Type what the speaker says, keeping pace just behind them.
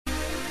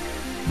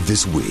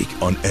this week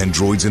on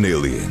Androids and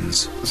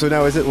Aliens. So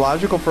now, is it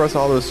logical for us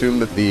all to assume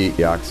that the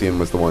Eoxian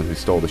was the one who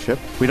stole the ship?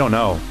 We don't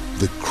know.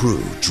 The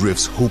crew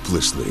drifts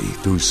hopelessly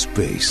through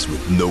space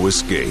with no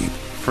escape.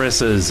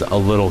 Friss is a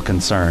little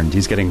concerned.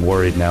 He's getting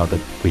worried now that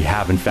we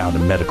haven't found a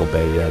medical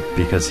bay yet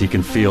because he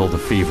can feel the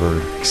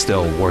fever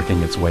still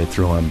working its way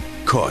through him.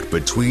 Caught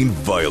between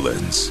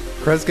violence.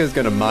 Kreska's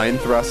going to mind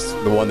thrust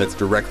the one that's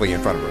directly in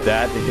front of her.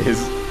 That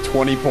is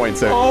 20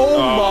 points. Oh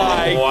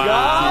my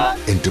God!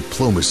 And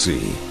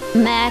diplomacy.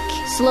 Mac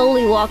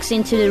slowly walks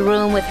into the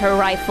room with her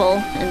rifle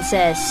and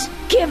says,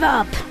 "Give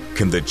up!"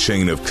 Can the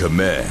chain of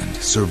command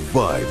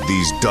survive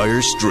these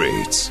dire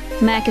straits?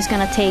 Mac is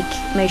gonna take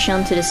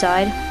Mei-Shun to the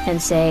side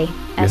and say,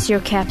 "As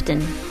your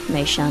captain,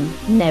 Mei-Shun,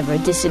 never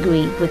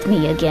disagree with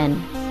me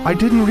again." I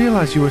didn't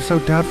realize you were so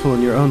doubtful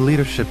in your own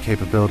leadership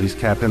capabilities,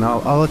 Captain.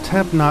 I'll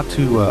attempt not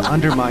to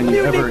undermine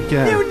you ever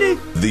again.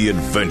 The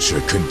adventure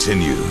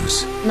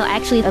continues. No,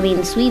 actually,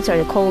 Swedes are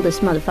the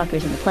coldest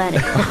motherfuckers on the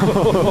planet.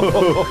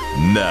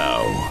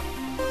 Now.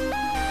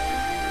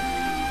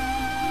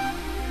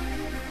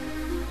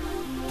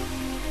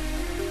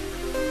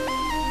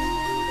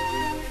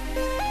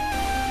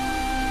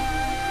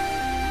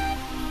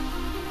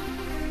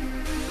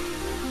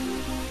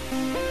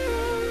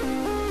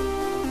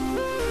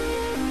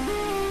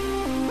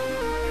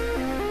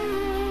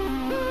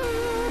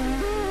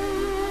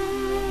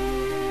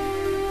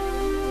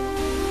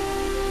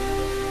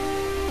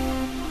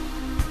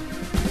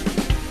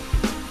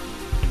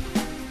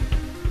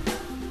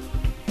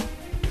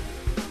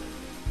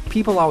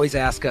 People always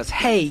ask us,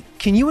 hey,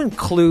 can you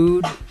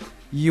include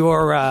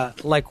your,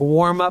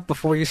 warm-up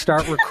before you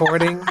start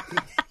recording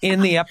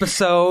in the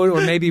episode or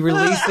maybe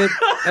release it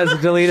as a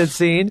deleted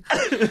scene?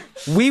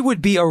 We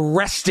would be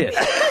arrested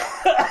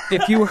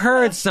if you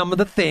heard some of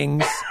the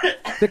things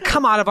that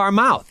come out of our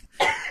mouth.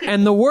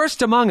 And the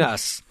worst among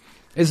us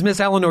is Miss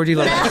Eleanor D.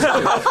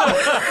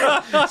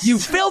 You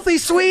filthy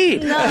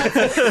Swede! No,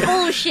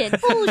 bullshit.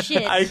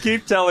 I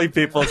keep telling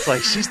people, it's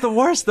like, she's the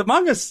worst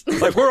among us.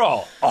 Like, we're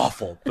all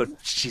awful, but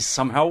she's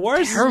somehow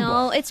worse.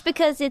 No, it's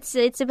because it's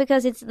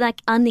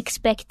like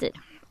unexpected.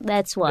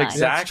 That's why.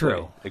 Exactly. That's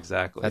true.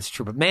 Exactly. That's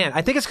true. But man,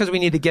 I think it's because we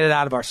need to get it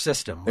out of our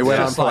system. It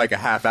went on Just for like a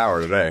half hour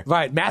today.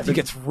 Right. Matthew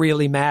gets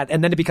really mad,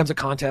 and then it becomes a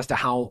contest to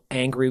how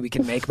angry we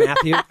can make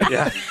Matthew.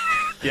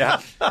 Yeah.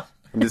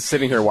 I'm just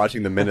sitting here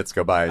watching the minutes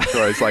go by, and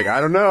Troy's like,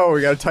 I don't know, we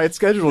got a tight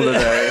schedule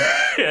today.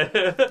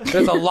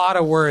 There's a lot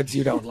of words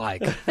you don't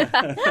like,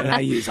 and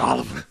I use all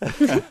of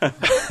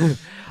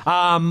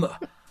them.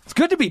 It's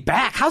good to be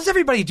back. How's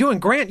everybody doing?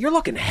 Grant, you're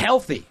looking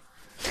healthy.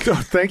 Oh,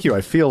 thank you.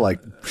 I feel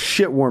like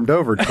shit warmed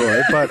over,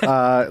 Troy. But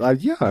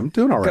yeah, I'm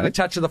doing all right. Got a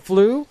touch of the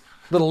flu?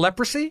 Little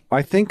leprosy?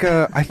 I think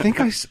this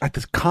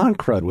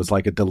Concrud was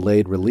like a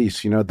delayed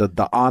release. You know,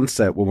 the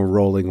onset when we're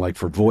rolling like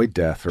for Void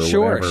Death or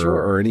whatever,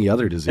 or any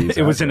other disease.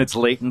 It was in its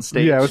latent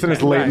stage. Yeah, it was in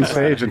its latent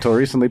stage until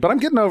recently. But I'm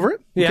getting over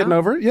it. Yeah?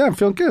 Yeah, I'm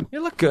feeling good.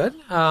 You look good.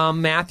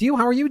 Matthew,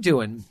 how are you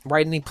doing?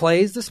 Write any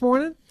plays this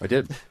morning? I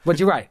did. What'd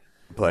you write?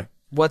 Play.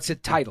 What's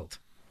it titled?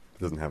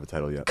 It doesn't have a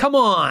title yet. Come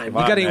on. You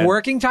got any man.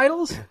 working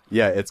titles?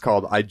 Yeah, it's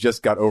called I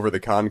Just Got Over the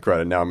Concrud,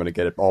 and now I'm going to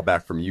get it all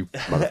back from you,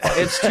 motherfucker.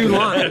 It's too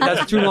long.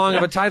 That's too long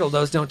of a title.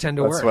 Those don't tend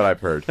to work. That's what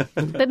I've heard.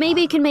 But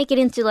maybe you can make it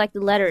into like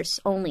the letters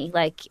only,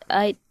 like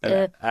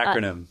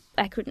acronym.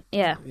 Acronym,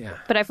 yeah. Yeah.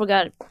 But I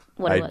forgot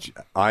what it was.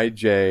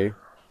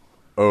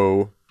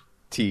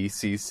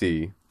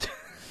 IJOTCC.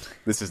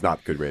 This is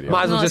not good radio.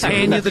 Might as well just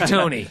hand you the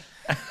Tony.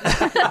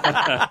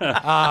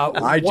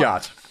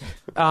 IJOT.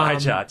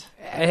 iJot.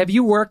 Have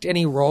you worked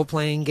any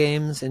role-playing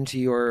games into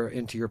your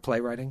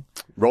playwriting?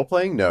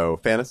 Role-playing? No.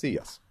 Fantasy?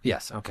 Yes.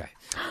 Yes. Okay.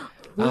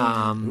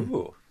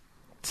 Ooh.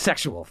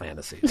 Sexual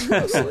fantasies,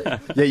 mostly.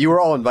 Yeah, you were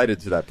all invited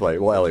to that play.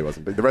 Well, Ellie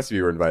wasn't, but the rest of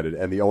you were invited,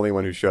 and the only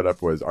one who showed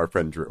up was our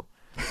friend Drew.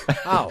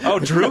 Oh,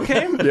 Drew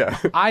came? Yeah.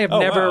 I have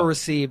never wow.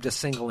 received a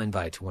single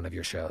invite to one of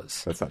your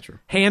shows. That's not true.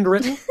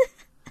 Handwritten?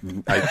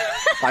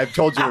 I've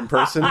told you in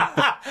person.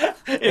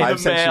 I've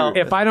sent mail.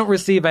 you. If I don't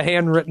receive a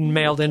handwritten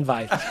mailed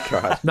invite,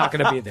 I'm not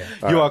going to be there.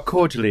 You are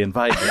cordially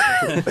invited.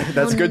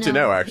 That's good to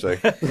know, actually.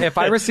 If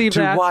I receive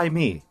that Why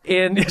me?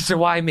 to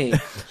Why Me,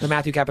 the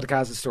Matthew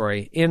Capitacasa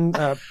story, in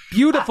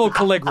beautiful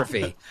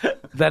calligraphy,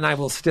 then I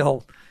will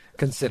still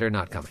consider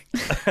not coming.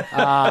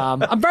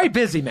 I'm very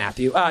busy,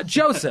 Matthew.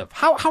 Joseph,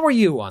 how are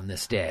you on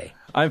this day?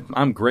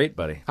 I'm great,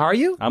 buddy. Are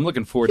you? I'm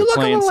looking forward You to look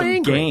a playing little some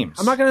angry. games.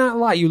 I'm not going to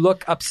lie. You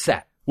look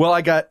upset. Well,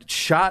 I got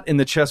shot in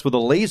the chest with a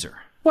laser.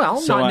 Well,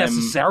 So not I'm-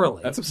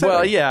 necessarily. That's upsetting.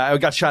 Well, yeah, I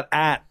got shot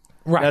at.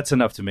 Right. That's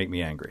enough to make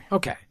me angry.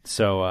 Okay.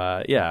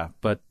 So, yeah,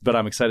 but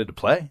I'm excited to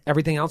play.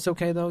 Everything else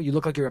okay, though? You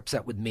look like you're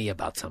upset with me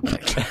about something.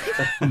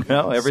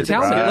 No, everything.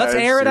 Tell me. Let's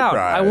air it out.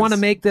 Surprise. I want to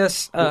make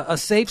this a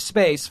safe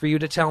space for you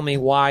to tell me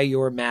why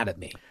you're mad at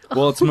me.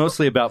 Well, it's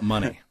mostly about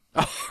money.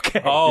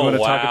 Okay. Oh, you want to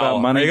talk about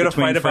money? Are you going to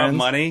between fight friends? about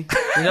money?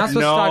 You're not supposed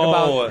to talk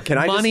about Can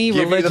I just money, give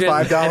you the religion,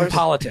 $5? and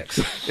politics.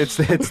 It's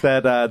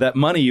that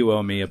money you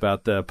owe me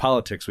about the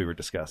politics we were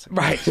discussing.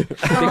 Right.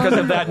 Because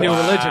of that new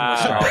religion we're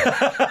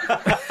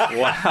starting.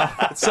 Wow.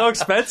 It's so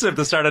expensive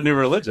to start a new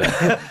religion.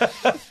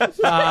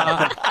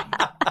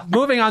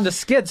 moving on to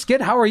Skid.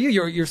 Skid, how are you?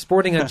 You're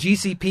sporting a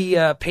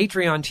GCP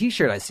Patreon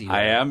T-shirt, I see.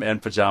 I am,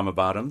 and pajama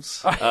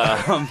bottoms.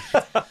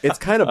 It's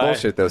kind of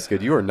bullshit, though,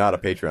 Skid. You are not a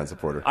Patreon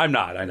supporter. I'm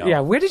not, I know. Yeah,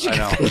 where did you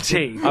get that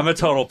tee? I'm a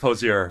total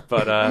posier,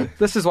 but...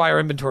 This is why our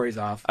inventory's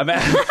off.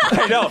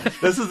 I know.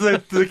 This is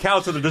the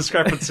count of the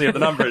discrepancy of the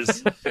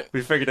numbers.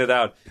 We figured it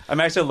out. I'm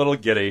actually a little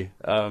giddy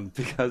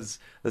because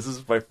this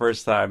is my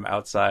first time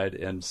outside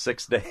in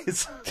 6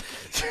 days.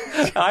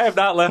 I have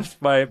not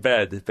left my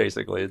bed,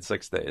 basically, in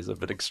 6 days. I've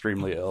been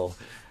extremely ill,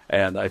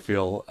 and I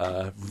feel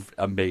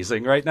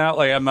amazing right now.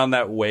 Like, I'm on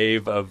that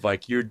wave of,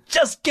 like, you're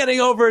just getting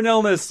over an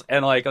illness.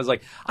 And, like, I was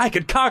like, I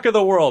could conquer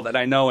the world. And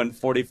I know in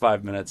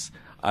 45 minutes...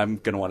 I'm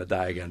going to want to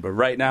die again. But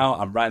right now,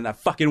 I'm riding that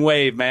fucking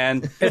wave,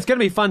 man. It's going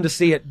to be fun to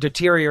see it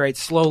deteriorate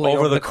slowly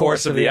over the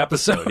course of the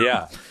episode.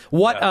 Yeah.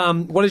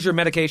 What is your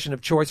medication of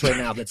choice right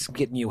now that's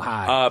getting you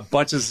high? A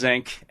bunch of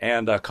zinc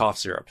and cough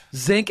syrup.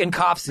 Zinc and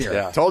cough syrup.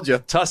 Yeah. Told you.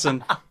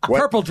 Tussin.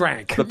 Purple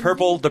drank. The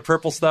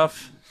purple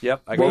stuff.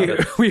 Yep, I got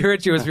it. We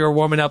heard you as we were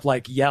warming up,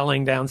 like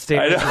yelling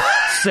downstairs,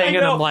 singing.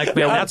 I'm like,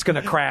 man, that's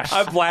going to crash.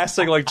 I'm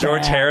blasting like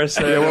George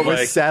Harrison. Yeah, what was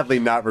like, sadly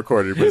not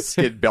recorded was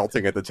Skid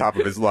belting at the top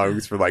of his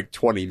lungs for like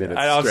 20 minutes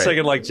I was straight.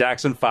 singing like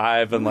Jackson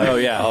 5 and like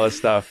all this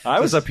stuff.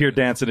 I was up here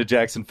dancing to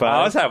Jackson 5.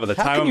 I was having the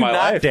time of my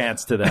life.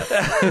 Dance to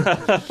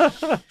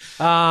that.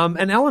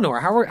 And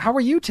Eleanor, how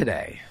are you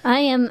today?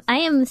 I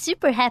am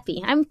super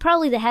happy. I'm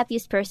probably the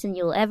happiest person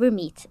you'll ever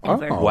meet,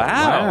 ever. Oh,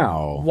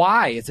 Wow.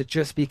 Why? Is it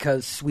just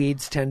because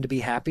Swedes tend to be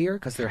happier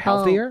because they're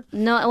healthier?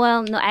 No,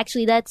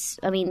 actually,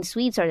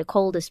 Swedes are the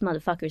coldest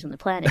motherfuckers on the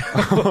planet.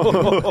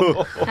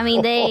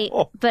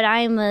 But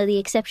I'm the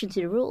exception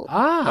to the rule.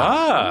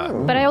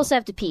 But I also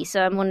have to pee,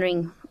 so I'm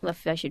wondering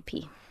if I should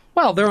pee.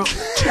 Well,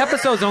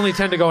 episodes only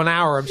tend to go an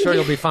hour. I'm sure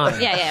you'll be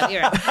fine. Yeah,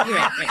 you're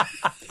right.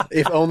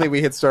 If only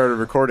we had started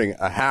recording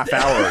a half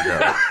hour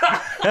ago.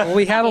 Well,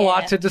 we had a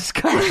lot to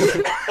discuss.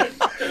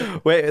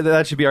 Wait,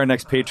 that should be our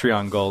next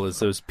Patreon goal: is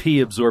those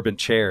pee-absorbent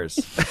chairs.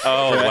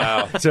 Oh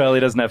wow! So Ellie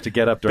doesn't have to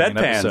get up during an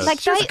Bedpans.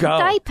 episode. Like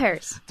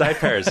diapers.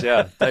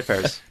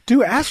 Diapers.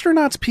 Do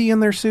astronauts pee in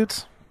their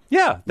suits?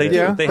 Yeah, they do.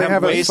 Yeah, They they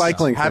have a waste.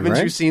 cycling thing, Haven't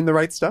right? you seen The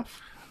Right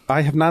Stuff?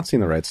 I have not seen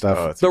The Right Stuff.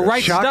 Oh, it's The good.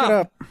 right Chalk it stuff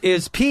up.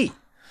 is pee.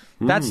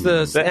 That's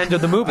the end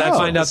of the movie. I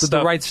find out that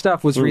the right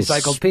stuff was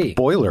recycled pee.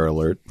 Spoiler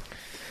alert.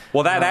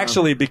 Well, that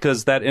actually,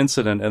 because that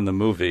incident in the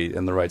movie,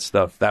 in The Right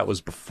Stuff, that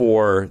was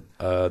before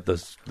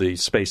the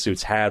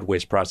spacesuits had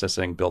waste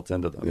processing built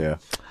into them. Yeah.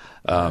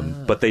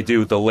 But they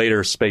do, the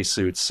later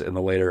spacesuits in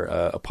the later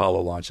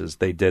Apollo launches,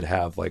 they did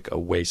have like a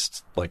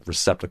waste like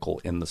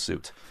receptacle in the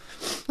suit.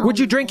 Would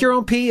you drink your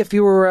own pee if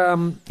you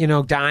were,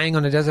 dying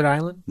on a desert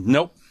island?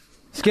 Nope.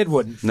 Skid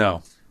wouldn't.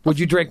 No. Would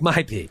you drink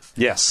my pee?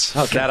 Yes.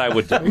 Okay. That I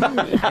would do.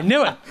 I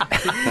knew it.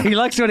 He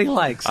likes what he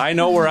likes. I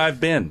know where I've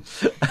been.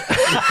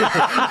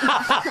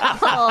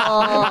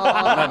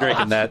 I'm not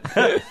drinking that.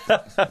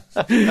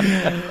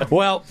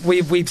 Well,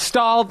 we've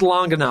stalled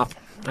long enough.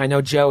 I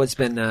know Joe has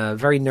been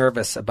very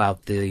nervous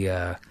about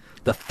the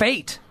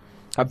fate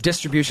of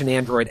distribution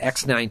Android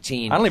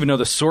X19. I don't even know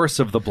the source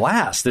of the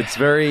blast. It's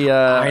very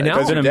I know.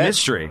 It's been a Dead.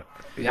 mystery.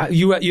 Yeah,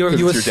 you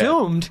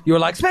assumed you were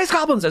like space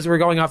goblins as we were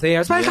going off the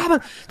air. Space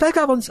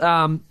goblins.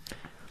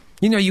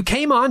 You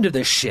came onto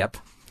this ship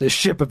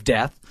of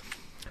death,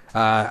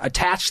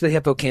 attached the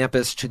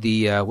hippocampus to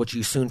the what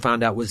you soon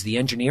found out was the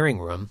engineering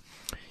room.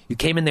 You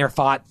came in there,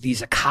 fought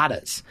these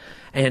Akatas,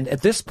 and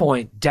at this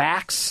point,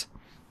 Dax,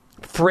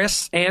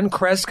 Friss, and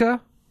Kreska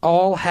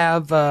all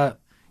have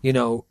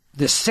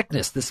this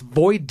sickness, this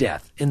void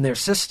death in their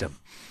system.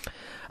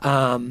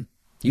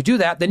 You do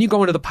that, then you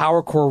go into the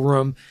power core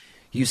room.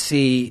 You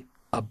see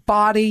a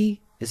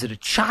body. Is it a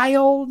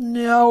child?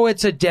 No,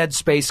 it's a dead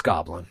space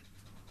goblin.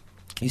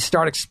 You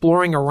start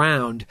exploring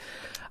around.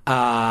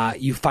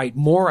 You fight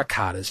more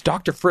Akatas.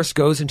 Dr. Frisk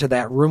goes into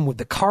that room with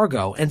the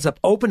cargo, ends up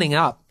opening it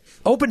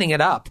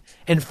up,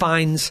 and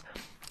finds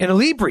an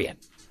Elebrian,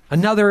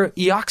 another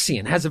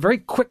Eoxian, has a very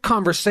quick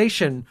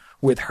conversation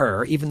with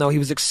her, even though he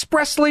was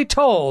expressly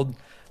told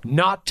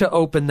not to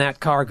open that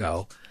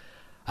cargo.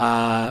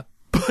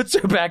 Puts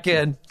her back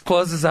in,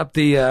 closes up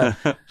the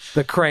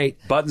crate.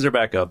 Buttons are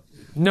back up.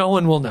 No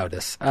one will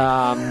notice.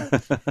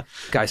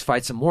 Guys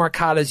fight some more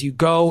Akatas. You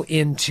go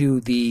into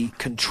the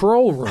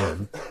control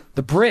room,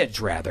 the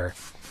bridge, rather.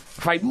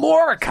 Fight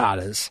more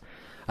Akatas.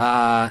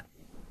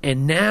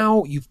 And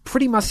now you've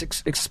pretty much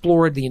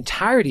explored the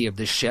entirety of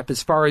this ship,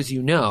 as far as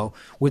you know,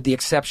 with the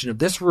exception of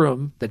this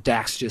room that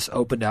Dax just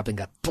opened up and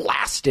got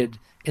blasted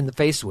in the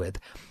face with,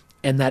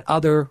 and that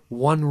other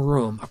one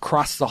room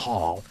across the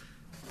hall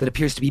that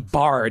appears to be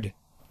barred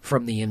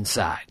from the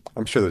inside.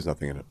 I'm sure there's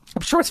nothing in it.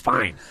 I'm sure it's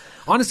fine.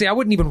 Honestly, I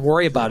wouldn't even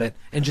worry about it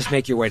and just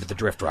make your way to the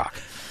Drift Rock.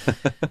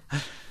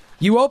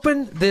 You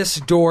open this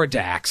door,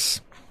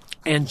 Dax,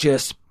 and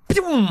just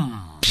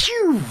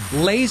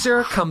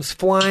laser comes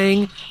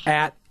flying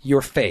at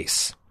your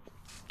face.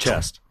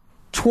 Chest.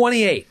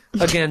 28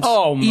 against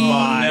Oh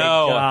my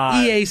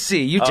God.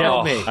 EAC. You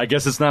tell me. I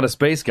guess it's not a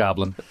space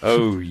goblin.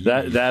 Oh,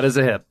 yeah. That is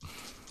a hit.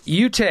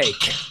 You take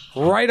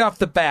right off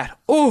the bat.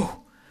 Ooh,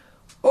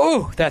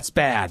 that's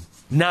bad.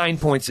 9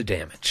 points of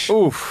damage.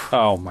 Oof.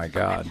 Oh, my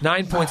God.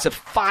 9 points of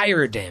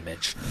fire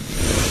damage.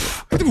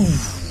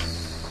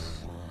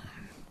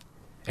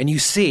 And you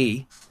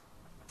see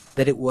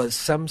that it was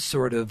some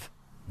sort of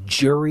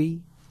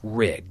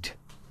jury-rigged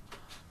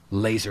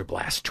laser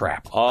blast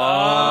trap. Oh.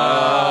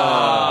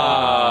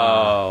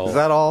 Is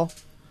that all?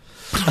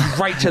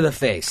 Right to the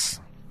face.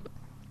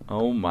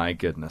 Oh, my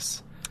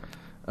goodness.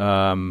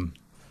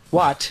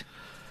 What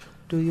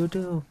do you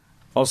do?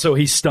 Also,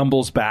 he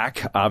stumbles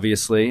back,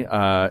 obviously,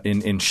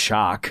 in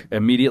shock.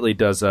 Immediately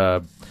does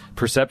a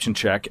perception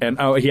check, and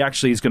he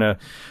actually is going to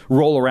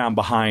roll around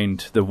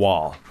behind the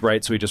wall,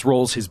 right? So he just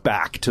rolls his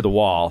back to the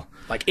wall.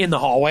 Like in the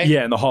hallway?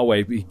 Yeah, in the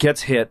hallway. He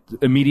gets hit,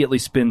 immediately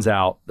spins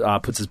out,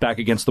 puts his back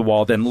against the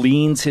wall, then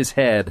leans his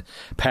head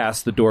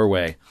past the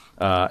doorway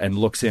and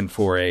looks in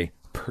for a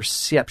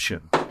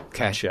perception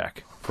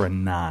check for a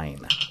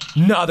 9.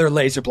 Another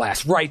laser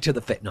blast right to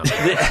the face. No.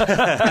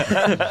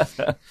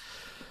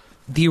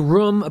 The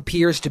room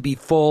appears to be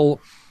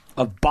full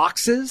of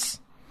boxes.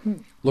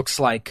 Looks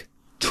like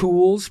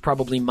tools,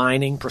 probably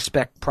mining,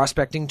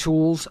 prospecting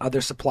tools,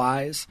 other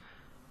supplies.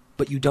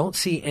 But you don't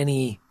see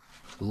any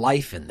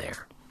life in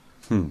there.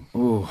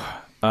 Ooh.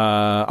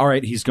 All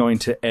right, he's going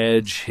to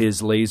edge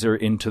his laser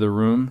into the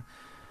room,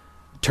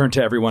 turn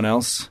to everyone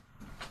else,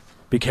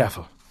 be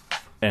careful,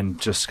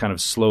 and just kind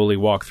of slowly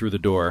walk through the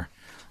door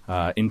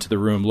into the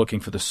room, looking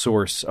for the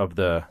source of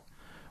the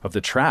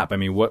trap. I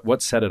mean,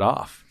 what set it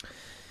off?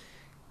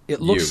 It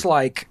looks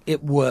like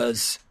it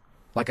was,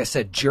 like I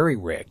said,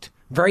 jury-rigged,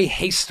 very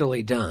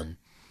hastily done,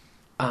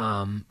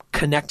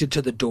 connected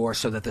to the door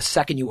so that the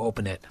second you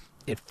open it,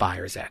 it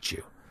fires at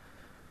you.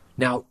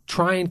 Now,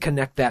 try and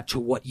connect that to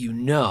what you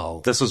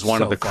know. This was one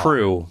so of the far.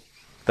 crew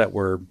that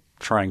were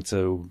trying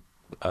to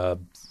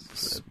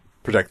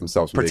Protect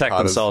themselves from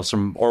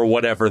from, or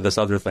whatever this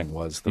other thing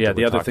was. Yeah,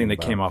 the other thing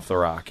that came off the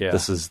rock. Yeah,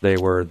 this was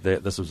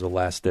a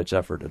last-ditch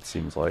effort, it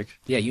seems like.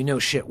 Yeah, you know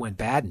shit went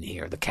bad in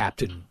here. The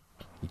captain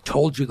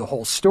told you the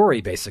whole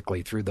story,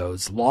 basically, through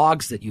those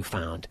logs that you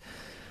found.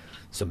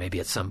 So maybe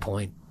at some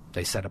point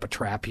they set up a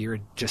trap here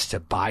just to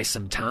buy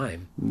some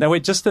time. Now,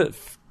 wait, just to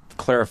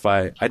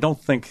clarify, I don't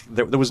think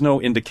there was no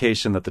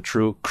indication that the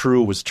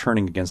crew was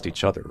turning against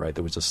each other, right?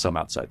 There was just some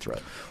outside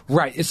threat.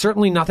 Right. It's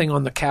certainly nothing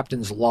on the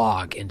captain's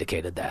log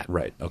indicated that.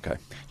 Right, okay.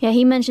 Yeah,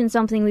 he mentioned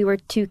something we were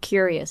too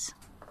curious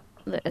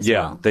as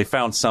well. They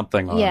found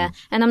something on... Yeah,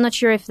 and I'm not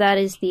sure if that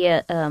is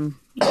the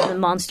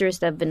monsters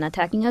that have been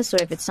attacking us, or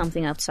if it's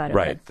something outside of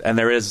Right, it. and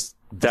there is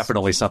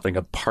definitely something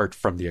apart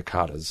from the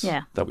Akatas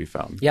that we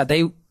found. Yeah,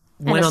 they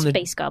went on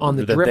space goblin.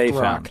 the That drift they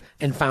rock found.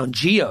 and found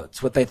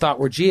geodes, what they thought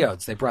were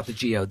geodes. They brought the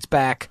geodes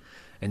back,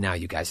 and now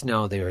you guys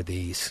know they were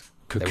these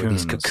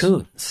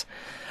cocoons.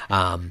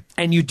 And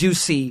you do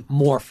see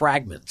more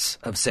fragments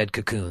of said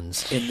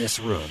cocoons in this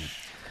room.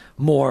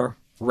 More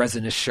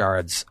resinous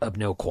shards of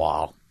no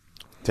qual.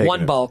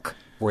 One bulk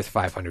worth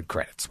 500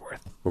 credits worth.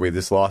 Well, we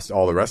just lost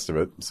all the rest of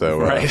it, so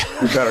Right.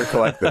 we better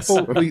collect this.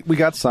 Well, we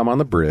got some on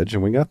the bridge,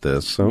 and we got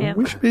this, so Yeah.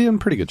 we should be in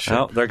pretty good shape.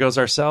 Well, there goes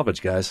our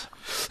salvage, guys.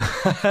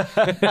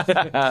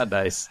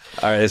 Nice.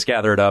 All right, let's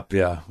gather it up.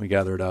 Yeah, we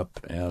gather it up,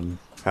 and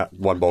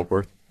One bulk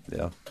worth.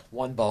 yeah.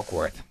 One bulk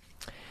worth.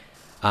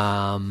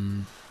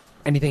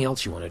 Anything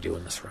else you want to do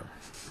in this room?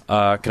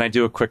 Can I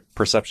do a quick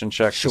perception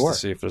check Sure.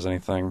 just to see if there's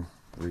anything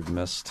we've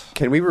missed?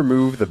 Can we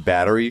remove the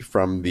battery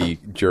from the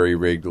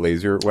jury-rigged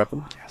laser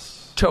weapon? Yes.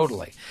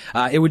 Totally.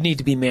 It would need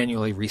to be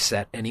manually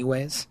reset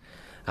anyways.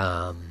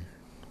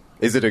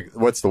 Is it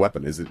what's the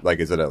weapon? Is it a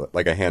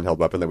handheld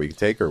weapon that we can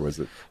take, or was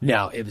it?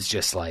 No, it was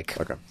just like...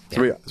 Okay.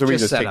 Yeah, So we can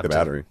just set take up the to-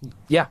 battery.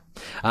 Yeah.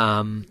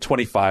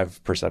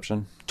 25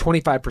 perception.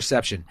 25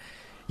 perception.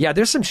 Yeah,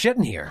 there's some shit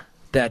in here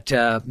that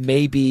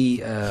may be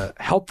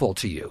helpful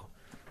to you.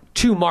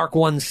 2 Mark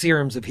I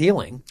serums of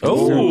healing.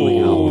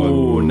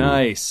 Oh,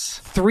 nice.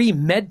 3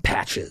 med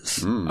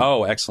patches.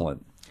 Oh,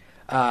 excellent.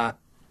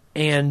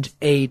 And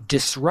a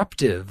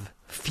disruptive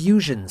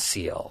fusion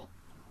seal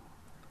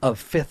of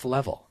 5th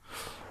level.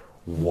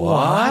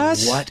 What?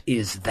 What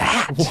is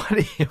that? What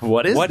is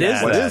What that?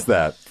 is What that? is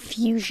that?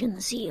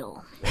 Fusion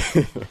seal.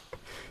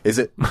 Is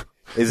it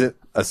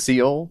a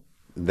seal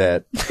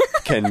that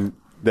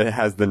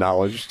has the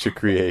knowledge to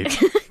create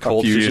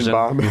Cold a fusion fusion.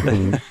 bomb?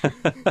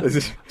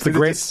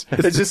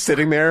 It's just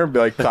sitting there,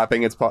 like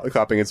clapping its flippers.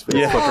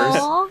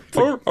 Aw.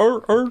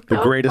 The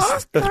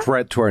greatest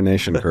threat to our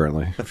nation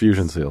currently,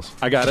 fusion seals.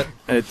 I got it.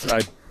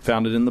 I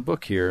found it in the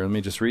book here. Let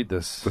me just read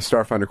this. The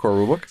Starfinder Core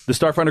rulebook. The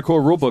Starfinder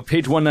Core Rulebook,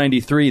 page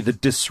 193. The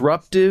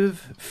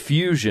disruptive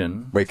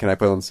fusion. Wait, can I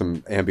put on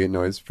some ambient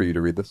noise for you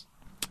to read this?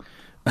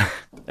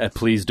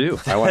 Please do.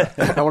 I want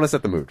to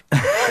set the mood.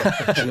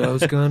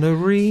 Joe's gonna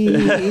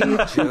read.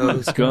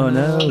 Joe's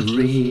gonna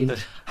read.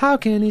 How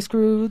can he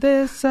screw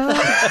this up?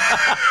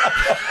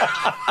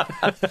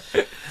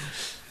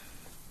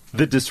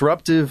 The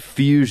disruptive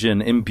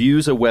fusion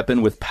imbues a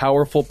weapon with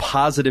powerful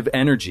positive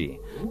energy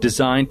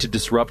designed to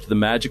disrupt the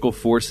magical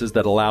forces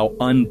that allow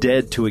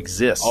undead to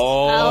exist.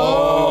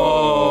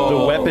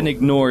 The weapon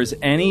ignores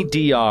any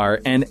DR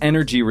and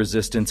energy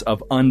resistance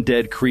of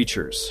undead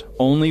creatures.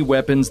 Only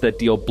weapons that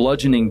deal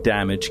bludgeoning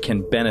damage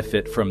can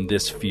benefit from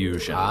this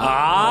fusion. Senor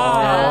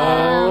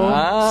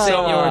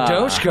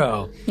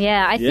Doshko.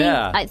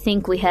 Yeah, I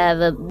think we have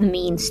the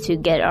means to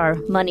get our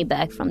money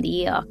back from the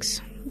Eox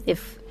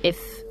if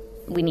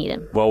we need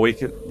him. Well, we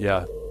could,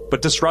 yeah.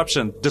 But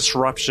disruption,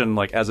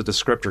 like as a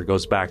descriptor,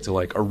 goes back to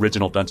like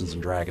original Dungeons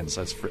and Dragons.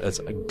 That's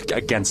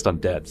against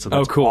undead. So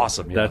that's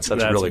awesome. Yeah, That's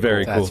really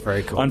very cool. cool. That's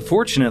very cool.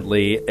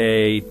 Unfortunately,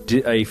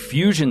 a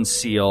fusion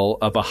seal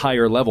of a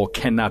higher level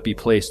cannot be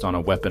placed on a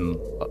weapon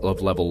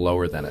of level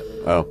lower than it.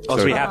 Oh,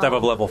 So we have to have a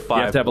level 5.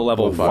 You have to have a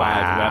level 5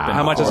 weapon.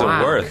 How much is it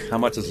Wow. worth? How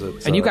much is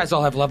it? And you guys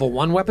all have level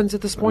 1 weapons at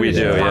this point? We Did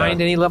you do, yeah.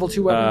 find any level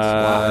 2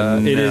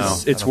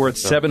 weapons? It's worth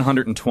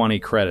 720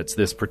 credits,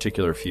 this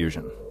particular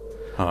fusion.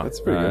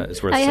 that's pretty good.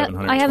 It's worth I have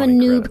 720 a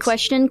noob credits.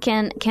 question.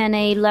 Can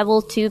a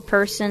level 2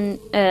 person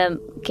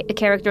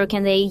character,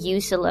 can they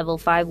use a level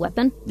 5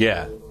 weapon?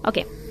 Yeah,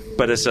 Okay.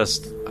 but it's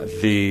just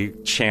the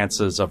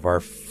chances of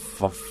our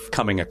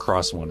coming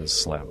across one is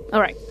slim.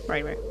 All right.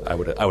 I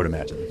would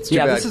imagine.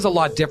 Yeah, bad. this is a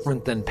lot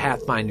different than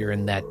Pathfinder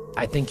in that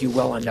I think you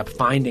will end up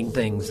finding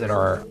things that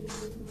are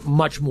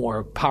much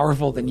more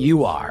powerful than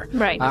you are.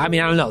 Right. I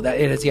mean, I don't know. That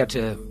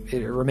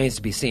it remains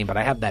to be seen, but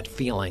I have that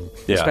feeling,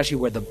 Yeah. especially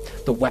where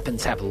the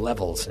weapons have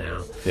levels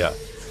now. Yeah,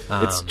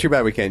 It's too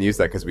bad we can't use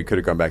that because we could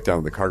have gone back down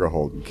to the cargo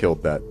hold and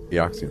killed that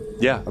Eoxian.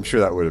 Yeah. I'm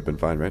sure that would have been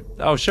fine, right?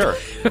 Oh, sure.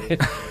 We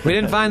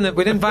didn't find the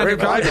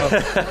cargo.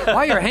 Why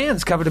are your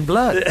hands covered in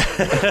blood? It's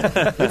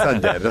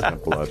undead. It doesn't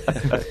have blood.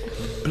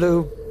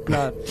 Blue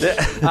blood.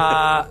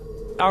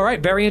 All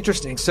right, very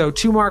interesting. So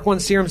 2 Mark 1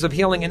 serums of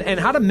healing, and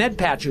how do med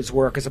patches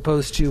work as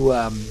opposed to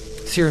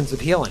serums of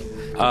healing?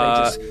 Do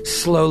they just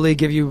slowly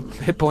give you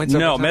hit points?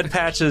 No, over time? med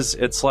patches.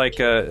 It's like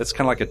it's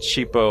kind of like a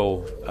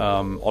cheapo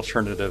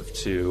alternative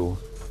to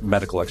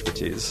medical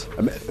expertise.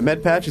 A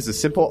med patch is a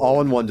simple,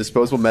 all-in-one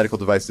disposable medical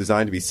device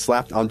designed to be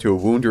slapped onto a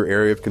wound or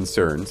area of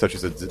concern, such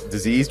as a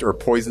diseased or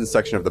poisoned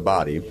section of the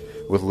body,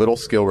 with little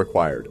skill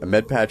required. A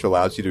med patch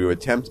allows you to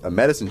attempt a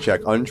medicine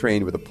check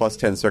untrained with a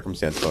 +10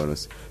 circumstance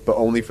bonus, but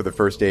only for the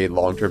first aid,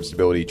 long-term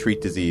stability,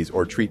 treat disease,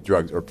 or treat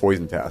drugs or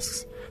poison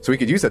tasks. So we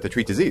could use that to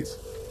treat disease.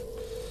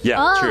 Yeah,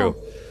 Oh. true.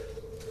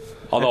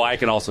 Although I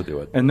can also do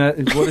it. And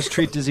what does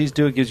treat disease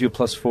do? It gives you a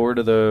 +4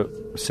 to the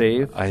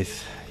save. I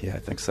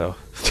think so.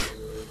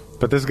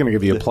 But this is going to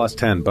give you a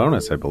 +10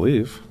 bonus, I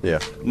believe. Yeah.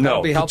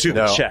 No, be to helpful.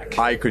 the No, check.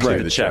 I could to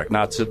do the check, check.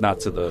 not to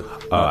the.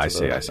 I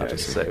see, I see.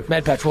 Save.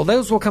 Med patch. Well,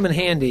 those will come in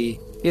handy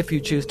if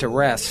you choose to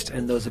rest,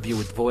 and those of you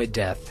with void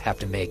death have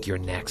to make your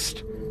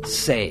next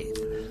save.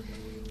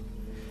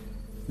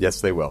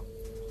 Yes, they will.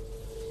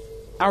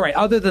 All right.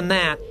 Other than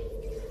that,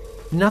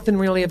 nothing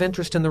really of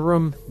interest in the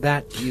room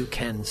that you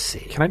can see.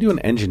 Can I do an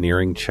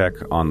engineering check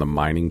on the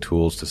mining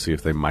tools to see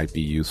if they might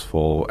be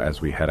useful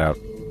as we head out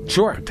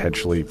Sure.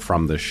 potentially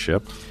from this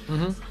ship?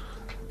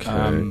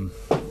 Okay.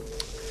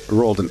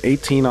 Rolled an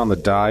 18 on the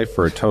die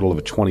for a total of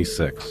a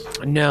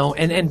 26. No,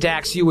 and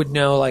Dax, you would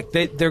know, like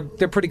they're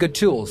pretty good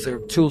tools. They're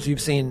tools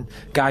you've seen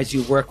guys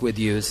you work with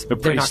use. They're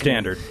pretty not gonna-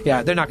 standard.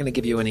 Yeah, they're not going to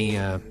give you any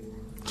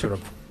sort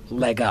of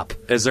leg up.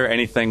 Is there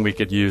anything we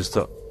could use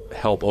to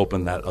help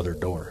open that other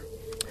door?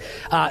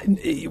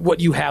 What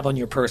you have on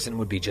your person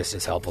would be just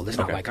as helpful. There's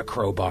not Okay. like a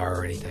crowbar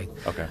or anything.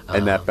 Okay.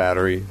 And that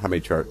battery, how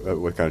many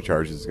what kind of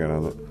charge is it got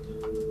on it?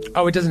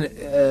 Oh, it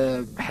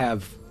doesn't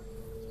have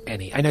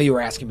any. I know you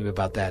were asking me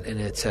about that, and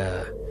it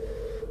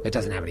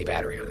doesn't have any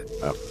battery on it.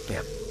 Oh,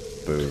 Yeah,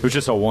 boo. It was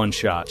just a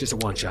one-shot. just a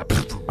one shot.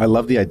 I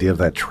love the idea of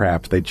that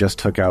trap. They just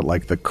took out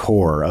like the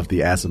core of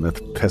the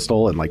azimuth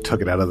pistol and like took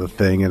it out of the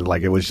thing, and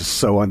like it was just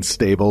so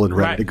unstable and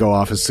ready Right. to go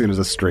off as soon as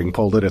a string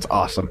pulled it. It's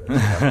awesome.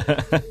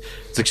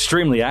 It's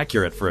extremely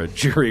accurate for a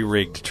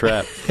jury-rigged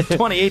trap.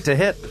 28 to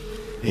hit.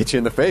 Hit you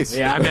in the face.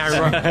 Yeah, I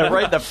mean,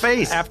 Right in the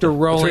face. after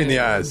rolling Between the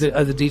eyes. the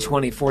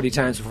D20 40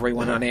 times before we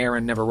went on air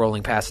and never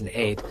rolling past an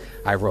 8,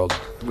 I rolled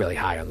really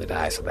high on the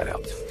die, so that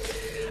helped.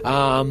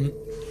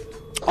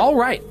 All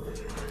right.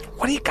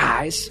 What do you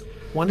guys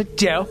want to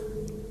do?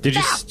 Did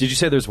you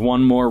say there's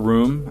one more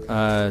room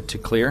to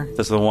clear?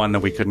 This is the one that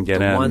we couldn't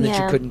get in. One that you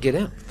Yeah. couldn't get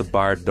in. The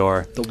barred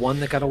door. The one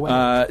that got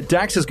away.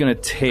 Dax is going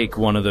to take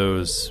one of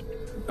those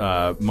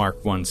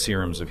Mark 1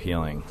 serums of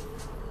healing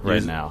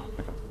right now.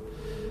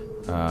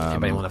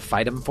 Anybody want to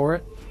fight him for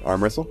it?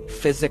 Arm wrestle?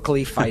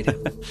 Physically fight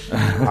him.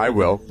 I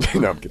will.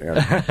 No, I'm kidding.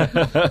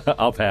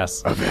 I'll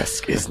pass. A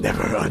Vesk is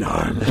never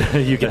unarmed.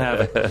 You can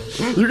have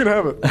it. You can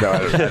have it. No,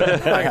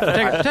 I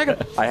don't. Take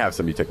it. I have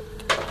some. You take it.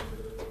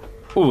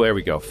 Oh, there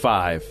we go.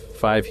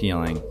 5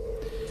 healing.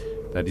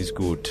 That is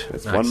good.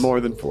 It's Nice. one more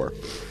than 4.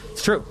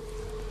 It's true.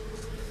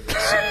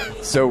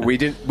 So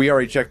we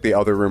already checked the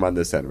other room on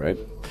this end, right?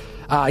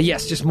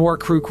 Yes, just more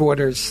crew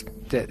quarters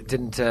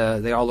Didn't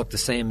they all look the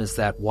same as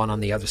that one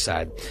on the other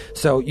side?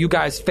 So you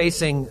guys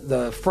facing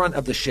the front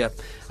of the ship,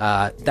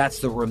 that's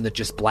the room that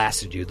just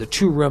blasted you. The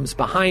 2 rooms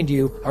behind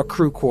you are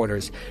crew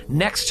quarters.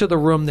 Next to the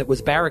room that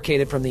was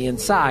barricaded from the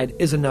inside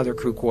is another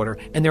crew quarter,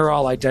 and they're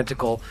all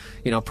identical,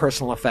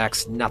 personal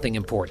effects, nothing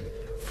important.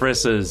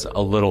 Friss is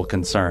a little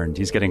concerned.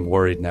 He's getting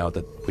worried now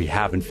that we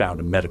haven't found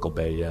a medical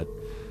bay yet,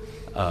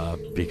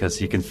 because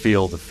he can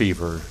feel the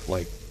fever,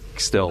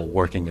 still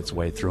working its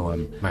way through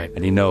him. Right.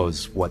 And he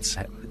knows what's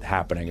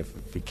happening if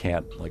he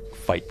can't,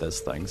 fight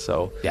this thing.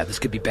 So yeah, this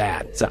could be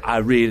bad. So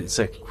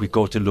we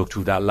go to look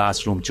through that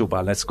last room.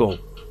 Chuba, let's go.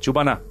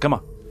 Chuba, now, come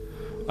on.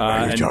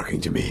 Are you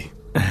talking to me?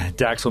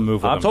 Dax will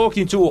move with I'm him.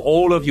 talking to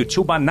all of you.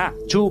 Chuba, na.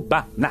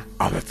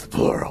 Oh, that's the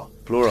plural.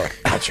 Plural.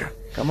 Gotcha.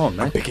 Come on,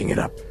 man. I'm picking it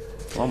up.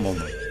 One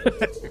moment.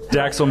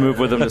 Dax will move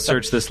with him to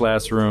search this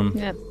last room.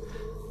 Yep.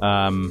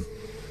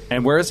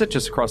 And where is it?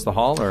 Just across the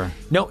hall, or?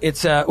 No,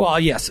 it's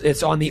yes,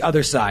 it's on the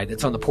other side.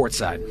 It's on the port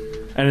side.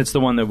 And it's the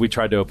one that we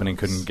tried to open and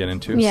couldn't get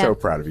into. Yeah. So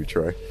proud of you,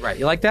 Troy. Right,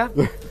 you like that?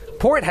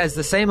 Port has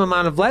the same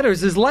amount of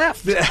letters as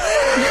left. That's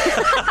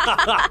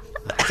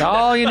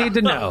all you need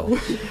to know.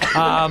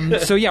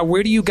 So yeah,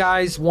 where do you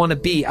guys want to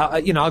be?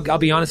 I'll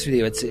be honest with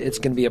you. It's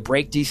going to be a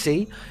break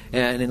DC,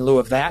 and in lieu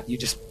of that, you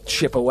just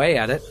chip away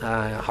at it,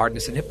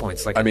 hardness and hit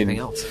points like anything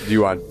else. Do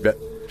you want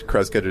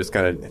Kreska to just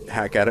kind of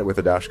hack at it with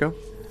a Dashko?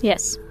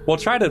 Yes. Well,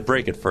 try to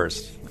break it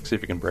first. See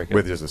if you can break it.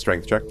 With just a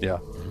strength check? Yeah.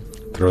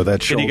 Throw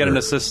that Can shoulder. you get an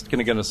assist? Can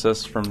you get an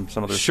assist from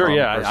some other? Sure, strong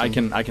yeah,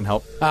 person? I can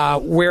help.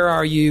 Where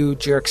are you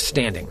jerks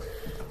standing?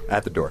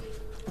 At the door.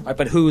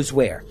 But who's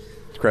where?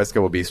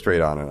 Kreska will be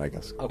straight on it, I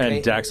guess. Okay.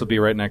 And Dax will be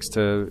right next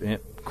to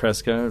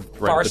Kreska.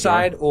 Right Far at the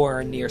side door.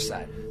 or near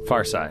side?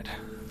 Far side.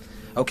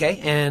 Okay,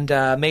 and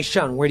Mei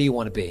Shun, where do you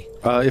want to be?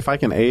 If I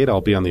can aid, I'll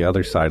be on the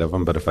other side of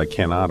him, but if I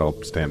cannot, I'll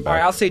stand All right,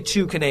 back. I'll say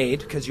 2 can aid,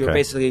 because you're Okay.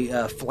 basically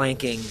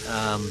flanking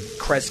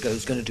Kreska,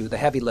 who's going to do the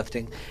heavy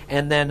lifting.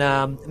 And then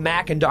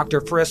Mac and Dr.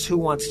 Friss, who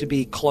wants to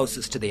be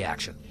closest to the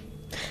action?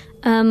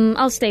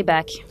 I'll stay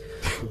back.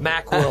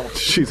 Mac will.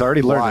 She's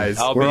already learning.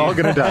 Wise. We're all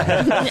going to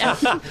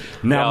die.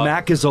 Now, No.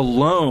 Mac is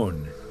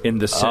alone in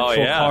the central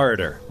yeah.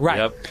 corridor. Right.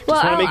 Yep. Just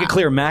Well, want to make it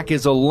clear, Mac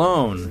is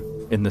alone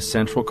in the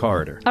central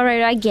corridor. All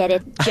right, I get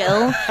it,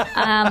 Joe.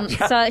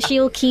 So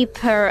she'll keep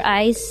her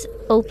eyes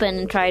open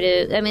and try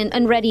to,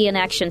 and ready in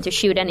action to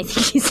shoot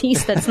anything she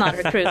sees that's not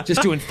her crew.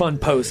 Just doing fun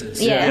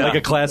poses. Yeah. Like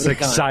a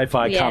classic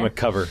sci-fi Yeah. comic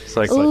cover. It's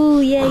like,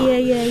 Ooh, yeah.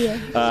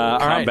 all right.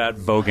 Combat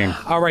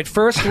voguing. All right,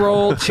 first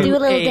roll to Do a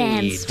little aid.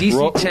 dance.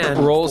 DC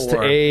 10. rolls to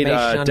for aid. Mei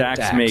Shun and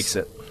Dax makes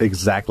it.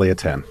 Exactly a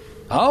 10.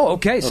 Oh,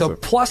 okay, so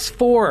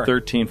 +4.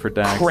 13 for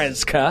Dax.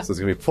 Kreska. So it's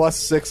going to be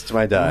 +6 to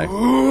my die.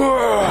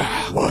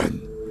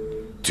 1,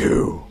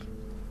 2,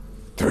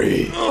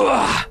 3.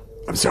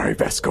 I'm sorry,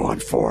 Best, go on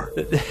 4.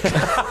 It's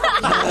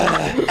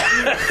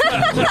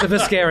a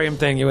Viscarium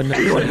thing you wouldn't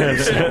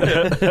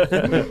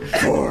know.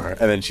 4. And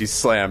then she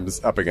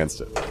slams up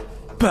against it.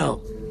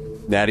 Boom.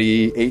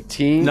 Natty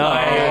 18.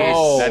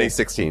 Nice. Natty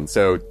 16.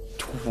 So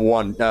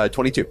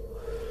 22.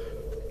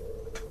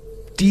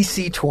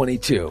 DC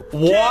 22.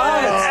 What?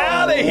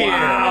 Out of here!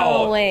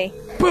 No way.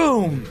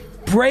 Boom!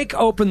 Break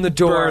open the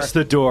door. Burst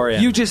the door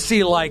in. You just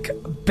see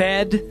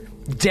bed,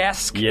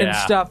 desk, and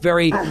Yeah. stuff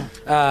very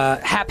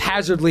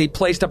haphazardly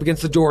placed up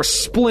against the door,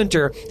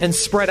 splinter and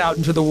spread out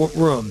into the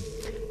room.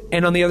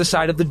 And on the other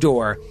side of the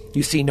door,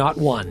 you see not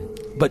 1,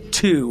 but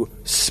 2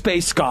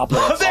 space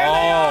goblins. There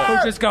they are! Who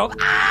just go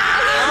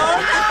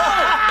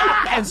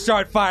and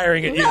start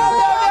firing at you.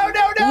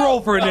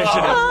 Roll for initiative.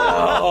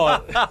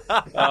 Oh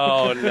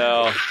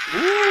no!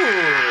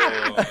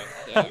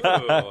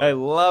 I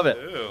love it.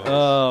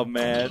 Oh,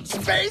 man.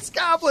 Space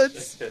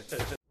goblins.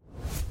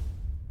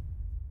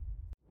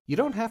 You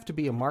don't have to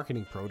be a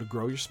marketing pro to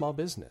grow your small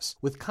business.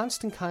 With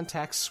Constant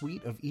Contact's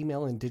suite of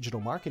email and digital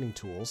marketing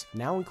tools,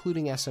 now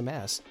including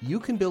SMS, you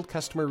can build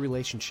customer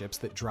relationships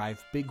that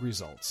drive big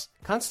results.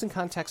 Constant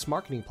Contact's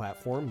marketing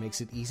platform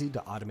makes it easy to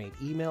automate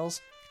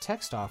emails,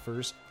 text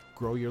offers,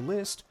 grow your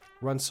list,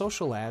 run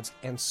social ads,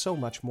 and so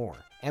much more.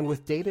 And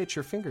with data at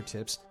your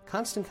fingertips,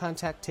 Constant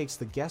Contact takes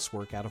the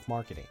guesswork out of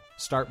marketing.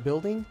 Start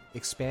building,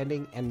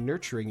 expanding, and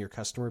nurturing your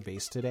customer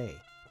base today.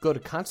 Go to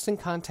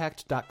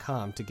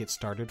ConstantContact.com to get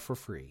started for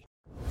free.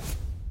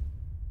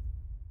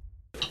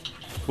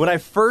 When I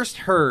first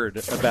heard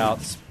about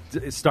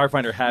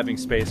Starfinder having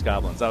space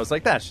goblins, I was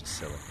like, that's just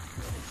silly.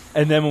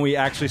 And then when we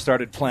actually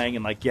started playing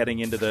and getting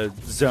into the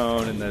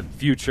zone and the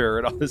future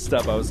and all this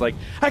stuff, I was like,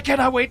 I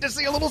cannot wait to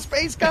see a little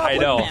space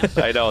goblin.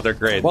 I know, they're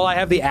great. Well, I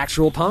have the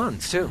actual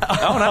pawns, too.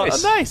 oh,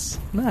 nice.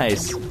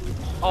 Nice.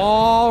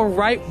 All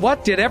right,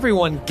 what did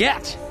everyone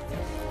get?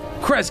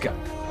 Kreska.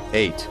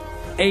 8.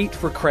 8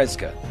 for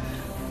Kreska.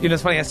 You know,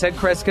 it's funny, I said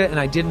Kreska, and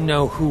I didn't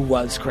know who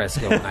was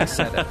Kreska when I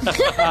said it.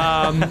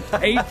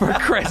 8 for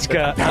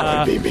Kreska.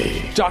 That would be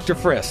me. Dr.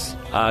 Friss.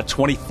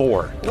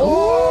 24.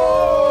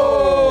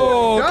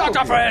 Oh, Dr.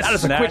 Friss! That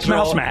is a quick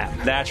mouse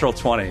map. Natural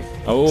 20.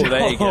 Oh,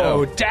 there you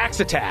Oh, go. Dax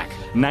attack.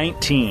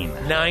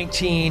 19.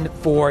 19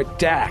 for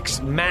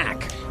Dax.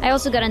 Mac. I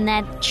also got a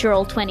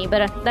natural 20,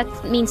 but that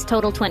means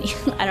total 20.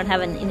 I don't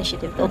have an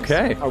initiative bonus.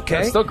 Okay.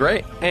 That's still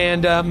great.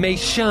 And Mei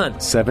Shun.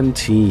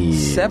 17.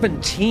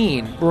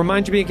 17.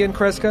 Remind me again,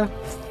 Kreska?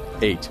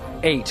 8.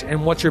 8.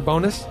 And what's your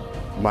bonus?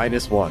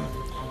 -1.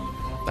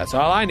 That's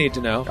all I need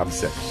to know. I'm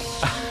sick.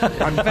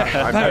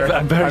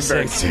 I'm very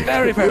sick.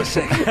 Very, very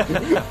sick.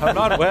 I'm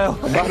not well.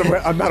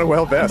 I'm not a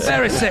well vest.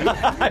 Very sick.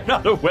 I'm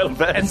not a well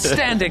vet. And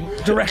standing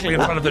directly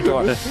in front of the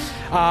door.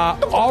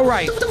 All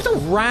right.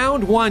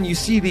 Round 1, you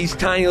see these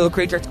tiny little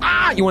creatures.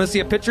 You want to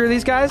see a picture of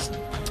these guys?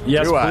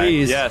 Yes, Do I?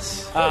 please.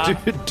 Yes.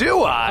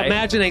 Do I?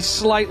 Imagine a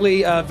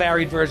slightly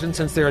varied version,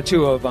 since there are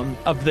 2 of them,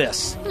 of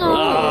this.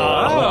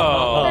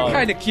 Oh. They're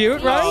kind of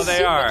cute, right? Oh,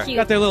 they are. Cute.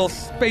 Got their little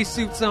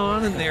spacesuits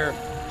on and their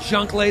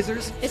junk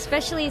lasers.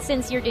 Especially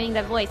since you're doing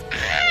that voice.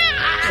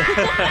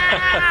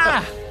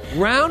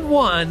 Round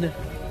 1.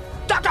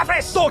 Dr.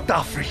 Freeze!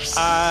 Dr. Freeze!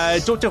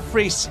 Dr.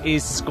 Freeze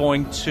is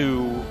going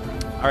to...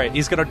 All right,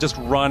 he's going to just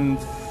run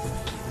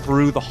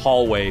through the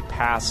hallway,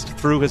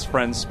 through his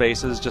friends'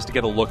 spaces, just to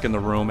get a look in the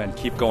room and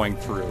keep going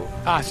through.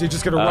 So you're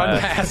just going to run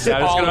past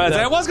Yeah, all of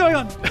them. what's going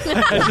on?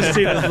 I just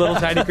see those little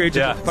tiny creatures.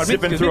 Yeah,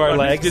 zipping through our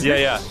legs.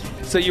 Yeah.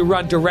 So you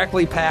run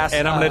directly past.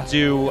 And I'm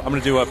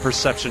gonna do a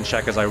perception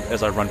check as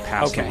I run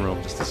past Okay. the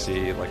room just to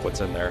see like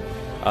what's in there.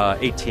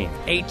 18.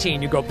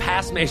 18. You go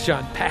past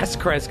Meishun, past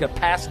Kreska,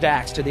 past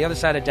Dax, to the other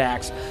side of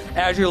Dax.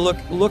 As you're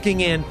looking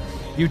in,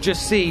 you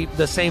just see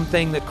the same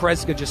thing that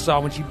Kreska just saw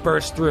when she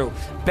burst through.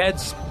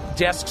 Beds,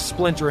 desks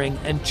splintering,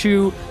 and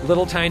 2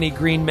 little tiny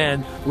green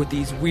men with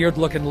these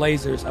weird-looking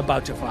lasers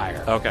about to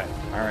fire. Okay.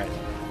 All right.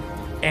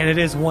 And it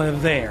is one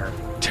of their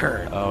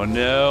turn. Oh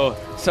no.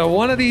 So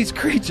one of these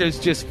creatures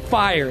just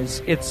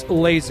fires its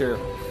laser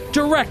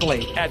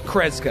directly at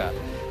Kreska.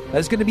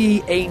 That's going to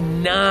be a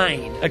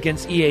 9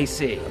 against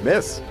EAC.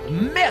 Miss.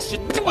 Miss!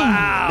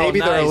 Wow!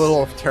 Maybe they're a nice.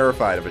 little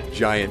terrified of a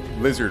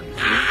giant lizard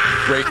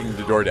breaking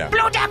the door down.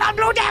 Blue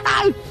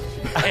devil!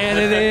 And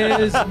it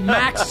is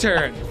Mac's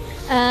turn.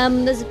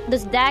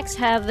 Does Dax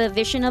have a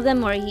vision of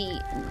them, or he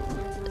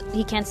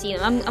can't see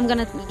them? I'm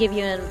gonna give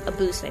you a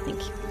boost. I think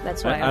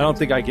that's what I don't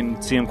think I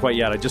can see him quite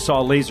yet. I just saw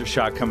a laser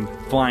shot come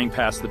flying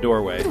past the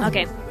doorway.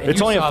 Okay. It's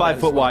you only a saw that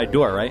 5-foot wide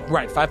door, right?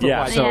 Right, 5 foot Yeah,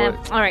 wide. so- Yeah.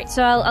 All right.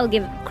 So I'll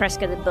give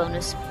Kreska the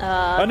bonus.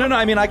 No,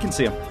 I mean, I can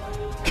see him.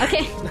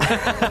 Okay.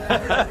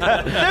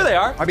 There they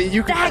are. I mean,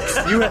 you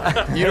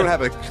don't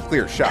have a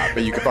clear shot,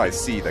 but you could probably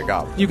see the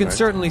goblin. You can right?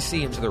 certainly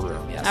see into the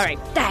room, yes. All right.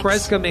 Dax.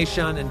 Kreska,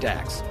 Meishun, and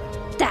Dax.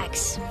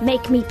 Dax,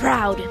 make me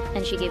proud.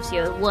 And she gives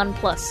you a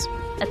 1+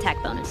 attack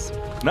bonus.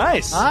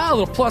 Nice. A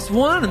little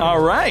 +1.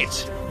 All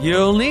right.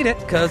 You'll need it,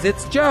 because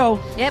it's Joe.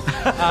 Yep.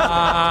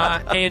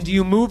 And do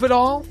you move at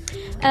all?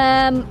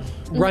 Run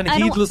I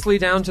don't- heedlessly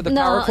down to the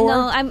power No, core?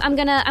 no. I'm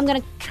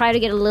gonna try to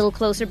get a little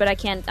closer, but I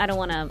can't. I don't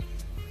want to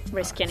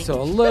risk anything. So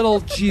a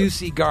little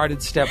juicy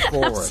guarded step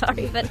forward.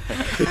 Sorry, but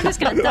I'm just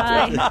gonna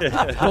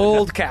die.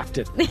 Bold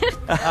captain.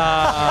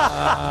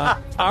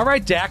 All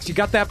right, Dax, you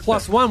got that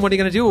 +1. What are you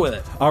going to do with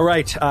it? All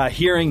right.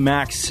 Hearing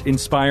Mac's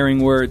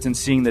inspiring words and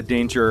seeing the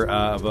danger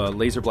of a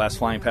laser blast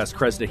flying past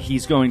Kreska,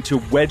 he's going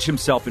to wedge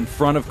himself in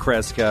front of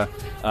Kreska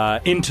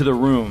into the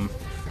room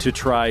to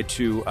try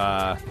to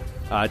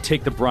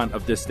take the brunt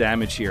of this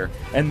damage here.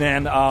 And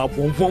then,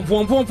 boom, boom,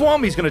 boom, boom,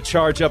 boom, he's going to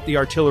charge up the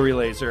artillery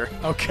laser.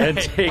 Okay. And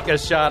take a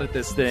shot at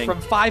this thing.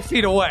 From 5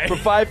 feet away. From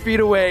 5 feet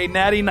away,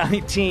 natty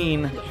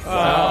 19.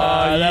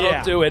 That'll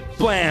yeah. do it.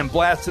 Blam!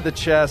 Blast to the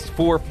chest.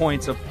 4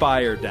 points of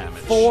fire damage.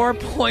 4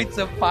 points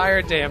of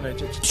fire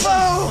damage.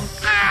 Boom!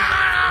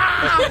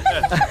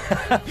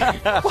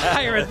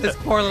 Fire at this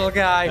poor little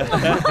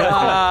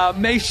guy.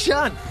 Mei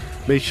Shun.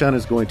 Mei Shun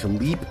is going to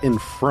leap in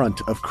front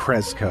of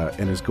Kreska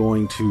and is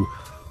going to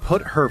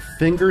put her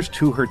fingers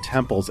to her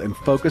temples and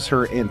focus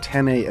her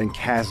antennae and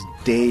cast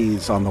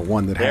Daze on the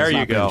one that There has you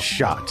not go. been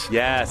shot.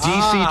 Yes.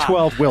 DC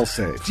 12 will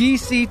save.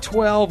 DC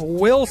 12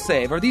 will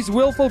save. Are these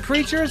willful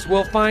creatures?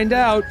 We'll find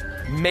out.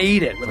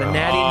 Made it with a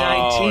natty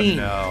 19.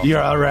 No.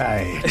 You're all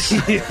right.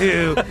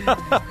 You.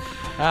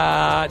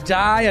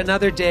 Die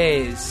another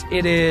daze.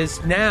 It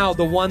is now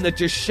the one that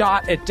just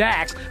shot at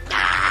Dax.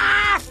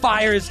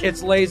 Fires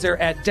its laser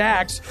at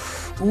Dax.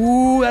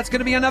 Ooh, that's going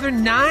to be another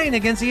 9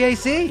 against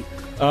EAC.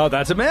 Oh,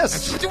 that's a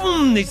miss.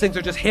 These things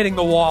are just hitting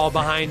the wall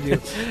behind you.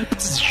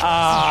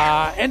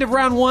 End of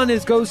round 1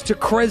 goes to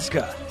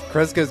Kreska.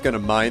 Kreska is going to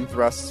mind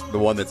thrust the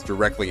one that's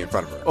directly in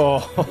front of her.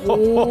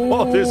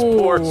 Oh, this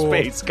poor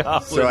space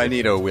goblin. So I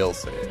need a will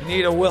save.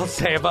 Need a will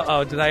save.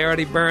 Uh-oh, did I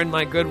already burn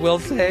my good will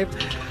save?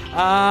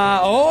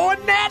 A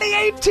natty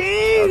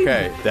 18!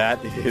 Okay,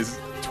 that is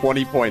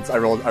 20 points. I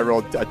rolled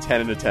a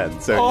 10 and a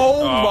 10. So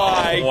Oh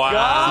my wow.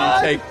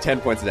 God! you take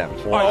 10 points of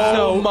damage. All right,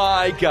 so Oh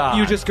my God!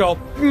 you just go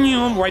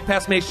right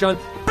past Mei Shun.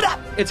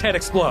 Its head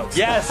explodes.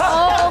 Yes.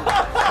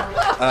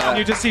 And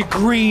you just see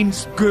green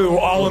goo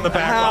all in the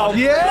background.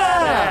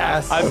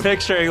 Yes! I'm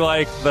picturing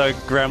like the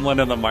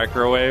gremlin in the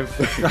microwave.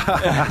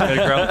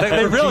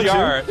 They really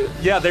are.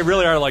 Yeah, they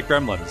really are like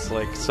gremlins.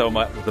 Like so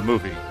much the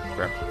movie.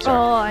 nightmare.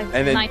 Sorry.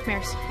 And then-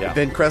 Nightmares. Yeah.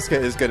 Then Kreska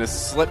is going to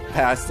slip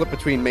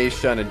between Mei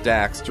Shun and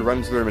Dax to run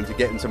into the room and to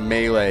get into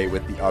melee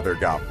with the other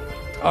goblin.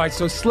 All right,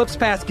 so slips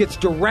past, gets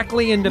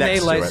directly into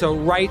Next to melee, it. so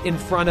right in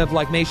front of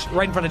right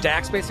in front of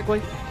Dax,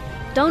 basically.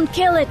 Don't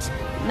kill it,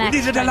 Max.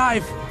 Need it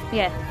alive.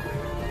 Yeah.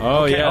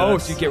 Oh, Okay, yeah. oh,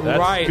 that's- so you get that's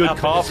right good up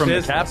in call his from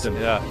business. the captain.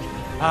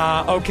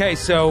 Yeah. Okay,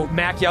 so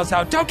Mac yells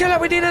out, "Don't kill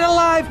it, we need it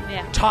alive!"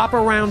 Yeah. Top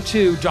of round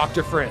 2,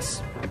 Dr.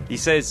 Friss. He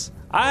says,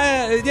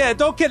 yeah,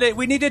 don't kill it.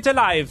 We need it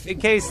alive in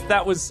case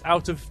that was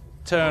out of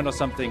turn or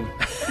something.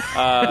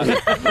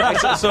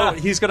 So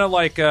he's going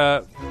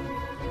to,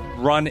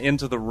 run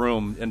into the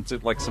room, into,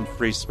 some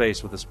free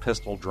space with his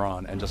pistol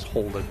drawn and just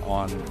hold it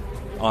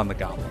on the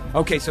goblin.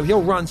 Okay, so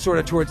he'll run sort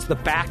of towards the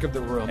back of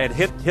the room. And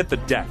hit the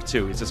deck,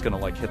 too. He's just going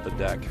to, hit the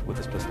deck with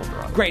his pistol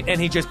drawn. Great,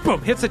 and he just,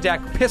 boom, hits the deck,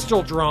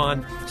 pistol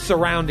drawn,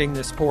 surrounding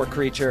this poor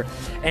creature.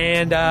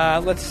 And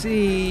let's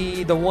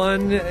see, the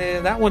one,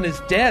 that one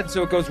is dead,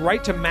 so it goes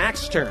right to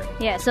Mac's turn.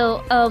 Yeah,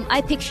 so I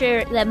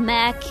picture that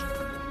Mac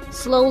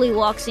slowly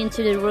walks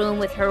into the room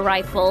with her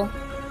rifle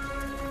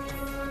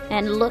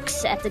and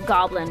looks at the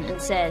goblin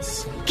and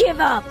says, "Give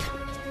up!"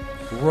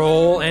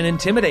 Roll and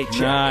intimidate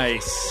check.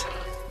 Nice.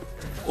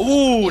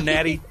 Ooh,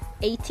 natty.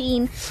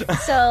 18.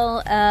 So,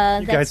 You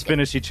that's guys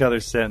finish each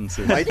other's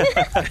sentences. Might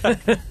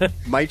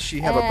she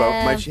have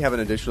Might she have an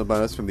additional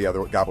bonus from the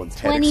other goblin's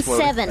head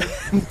exploding?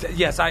 27.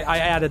 Yes, I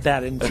added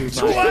that into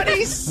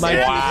my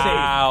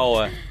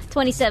Wow.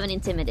 27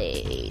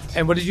 intimidate.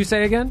 And what did you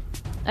say again?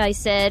 I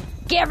said,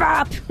 "Give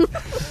up!"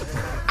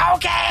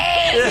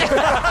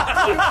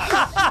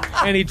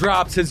 And he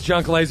drops his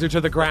junk laser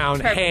to the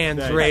ground,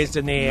 hands raised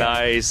in the air.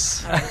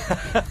 Nice.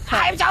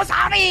 I'm so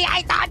sorry.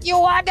 I thought you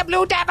were the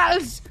Blue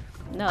Devils.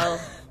 No,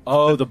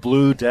 Oh, the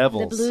Blue the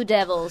Devils. Blue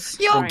Devils.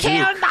 You Sorry.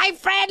 killed my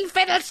friend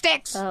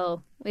Fiddlesticks.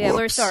 Oh, yeah,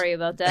 we're sorry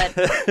about that.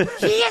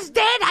 He is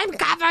dead. I'm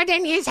covered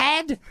in his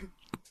head.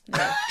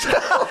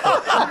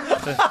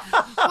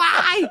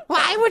 Why?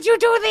 Why would you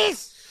do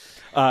this?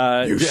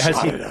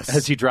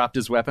 Has he dropped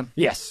his weapon?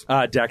 Yes.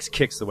 Dex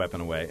kicks the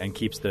weapon away and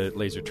keeps the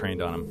laser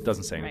trained on him.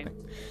 Doesn't say anything.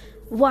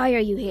 Why are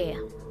you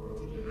here?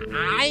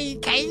 I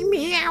came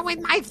here with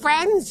my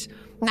friends.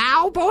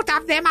 Now both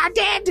of them are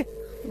dead.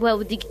 Well,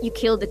 did you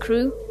kill the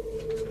crew?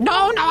 No,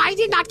 I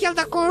did not kill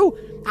the crew.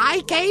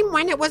 I came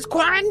when it was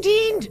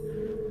quarantined.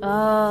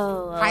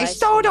 Oh, I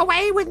stowed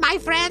away with my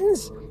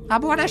friends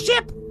aboard a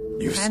ship.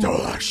 You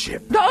stole our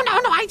ship. No,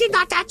 I did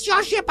not. That's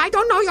your ship. I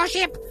don't know your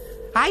ship.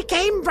 I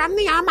came from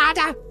the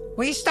Armada.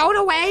 We stowed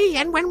away,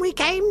 and when we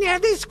came near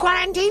this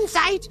quarantine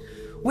site,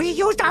 we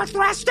used our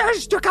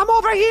thrusters to come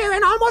over here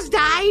and almost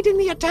died in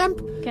the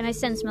attempt. Can I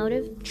sense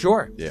motive?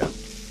 Sure. Yeah.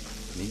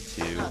 Me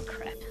too. Oh,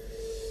 crap.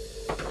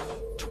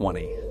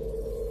 20.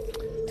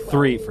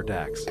 3 for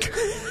Dax.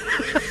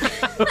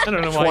 I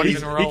don't know why you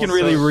even roll. He can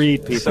really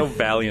read people. So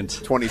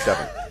valiant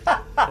 27.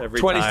 every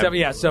 27, time.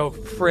 yeah. So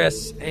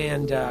Friss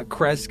and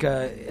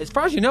Kreska, as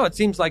far as you know, it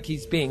seems like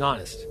he's being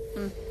honest.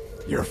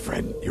 Your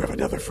friend, you have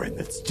another friend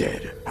that's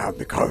dead out in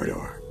the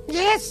corridor.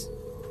 Yes,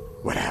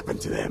 What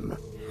happened to them?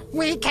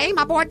 we came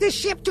aboard this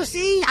ship to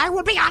see, I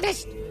will be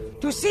honest,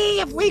 to see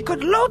if we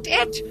could loot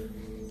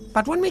it.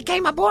 But when we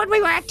came aboard,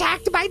 we were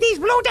attacked by these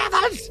Blue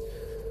Devils.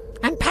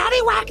 And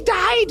Paddywhack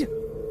died.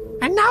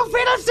 And now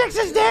Fiddlesticks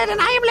is dead,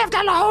 and I am left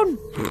alone.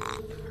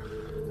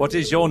 What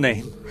is your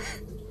name?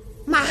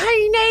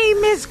 My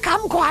name is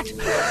Kumquat.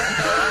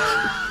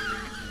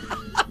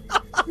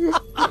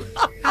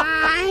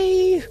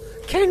 I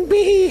can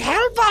be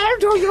helpful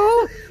to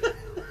you.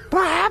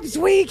 Perhaps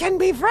we can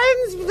be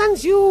friends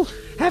since you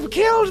have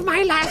killed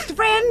my last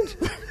friend.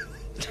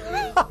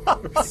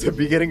 It's the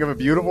beginning of a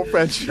beautiful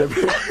friendship.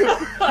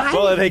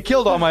 Well, they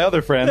killed all my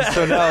other friends,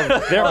 so now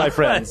they're my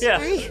friends.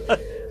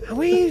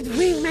 We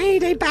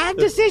made a bad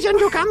decision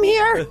to come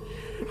here,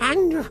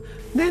 and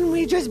then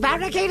we just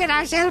barricaded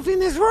ourselves in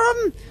this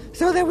room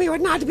so that we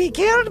would not be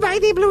killed by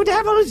the Blue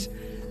Devils.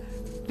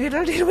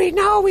 Little did we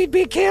know we'd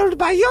be killed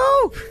by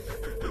you.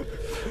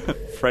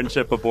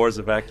 Friendship abhors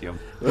a vacuum.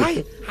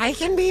 I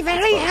can be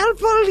very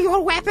helpful.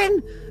 Your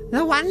weapon,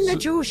 the one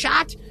that you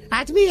shot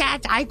at me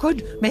at, I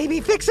could maybe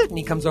fix it. And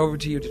he comes over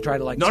to you to try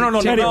to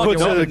Teddy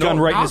puts the gun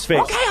right in his face.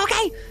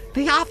 Okay.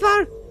 The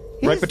offer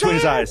Right is between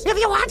his there. eyes. If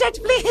you want it,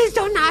 please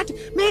do not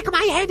make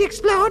my head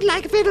explode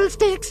like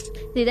Fiddlesticks.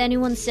 Did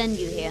anyone send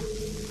you here?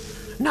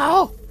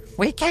 No,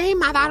 we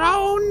came of our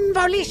own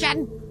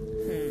volition.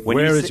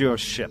 Where is your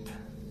ship?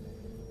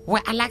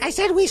 Well, like I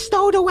said, we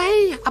stowed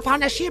away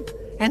upon a ship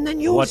and then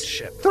used What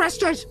ship?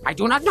 thrusters. I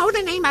do not know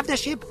the name of the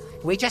ship.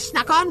 We just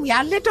snuck on. We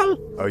are little.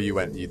 Oh, they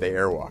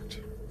airwalked.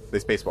 They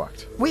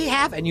spacewalked. We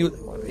have. And he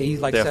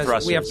They have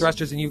says, "We have thrusters.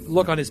 thrusters," and you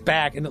look on his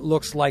back, and it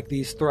looks like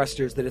these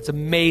thrusters. That it's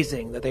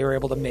amazing that they were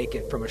able to make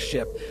it from a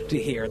ship to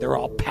here. They're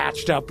all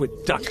patched up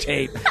with duct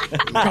tape,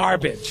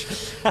 garbage.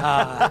 We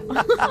have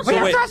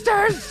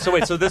thrusters.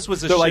 So this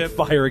was a They're like ship,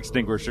 fire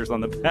extinguishers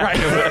on the back.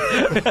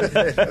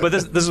 but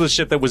this was a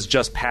ship that was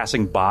just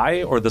passing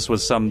by, or this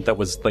was some that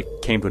was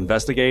came to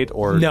investigate,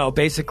 or No,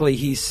 basically,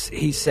 he's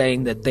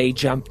saying that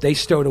they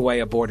stowed away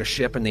aboard a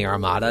ship in the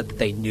Armada that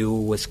they knew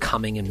was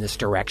coming in this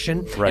direction.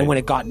 protection. Right. And when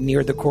it got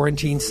near the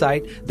quarantine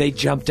site, they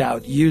jumped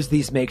out, used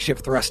these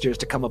makeshift thrusters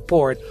to come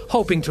aboard,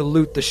 hoping to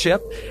loot the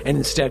ship, and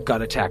instead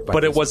got attacked by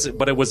But these.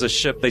 it was a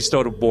ship. They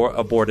stowed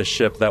aboard a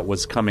ship that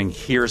was coming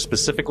here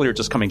specifically, or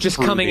just coming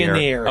through coming the in air?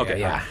 the area. Okay,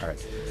 Yeah. all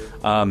right.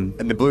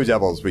 And the Blue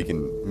Devils, we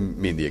can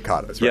mean the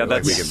Akatas, right? Yeah,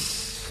 Like, that's we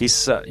can.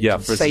 he's yeah.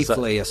 for instance,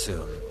 Safely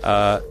assumed.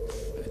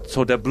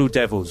 so the Blue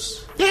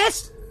Devils.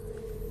 Yes,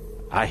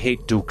 I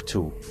hate Duke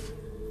too.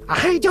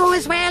 I do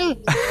as well.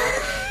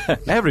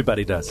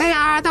 Everybody does. They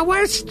are the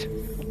worst.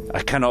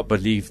 I cannot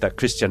believe that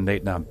Christian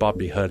Leitner and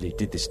Bobby Hurley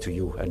did this to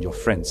you and your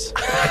friends.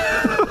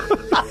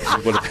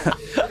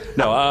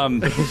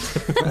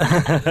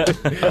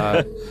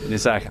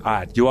 It's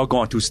like, you are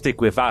going to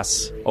stick with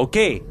us.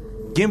 Okay,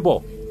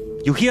 Gimbo,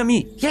 you hear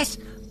me? Yes.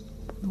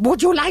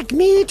 Would you like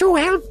me to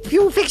help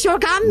you fix your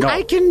gun? No.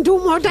 I can do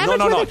more damage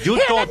No. with it. You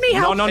Here, don't. let me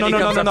help.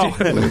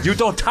 No. You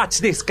don't touch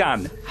this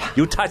gun.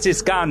 You touch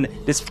this gun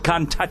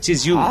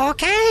touches you.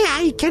 Okay,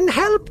 I can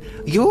help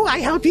you. I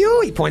help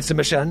you. He points to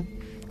Mishan,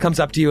 comes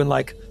up to you, and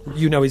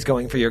he's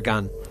going for your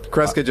gun.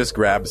 Kreska just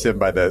grabs him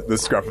by the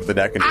scruff of the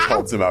neck and just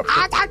holds him up.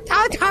 All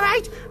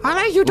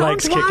right. You don't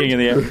Legs want. kicking in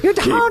the air. You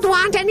don't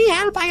want any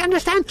help. I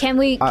understand. Can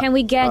we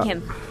gag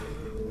him?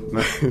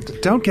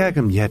 Don't gag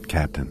him yet,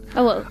 Captain.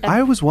 Oh, well,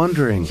 I was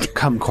wondering,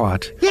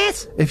 Kumquat,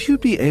 Yes. if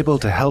you'd be able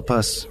to help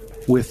us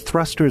with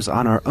thrusters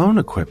on our own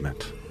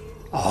equipment.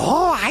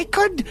 Oh, I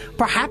could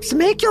perhaps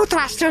make you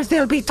thrusters.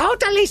 They'll be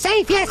totally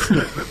safe. Yes.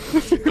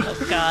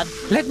 Oh God.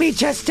 Let me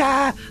just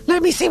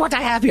let me see what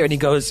I have here. And he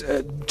goes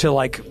to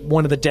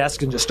one of the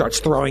desks and just starts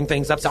throwing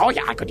things up. So, Oh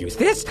yeah, I could use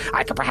this.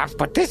 I could perhaps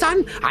put this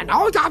on.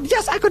 And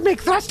yes, I could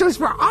make thrusters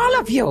for all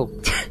of you.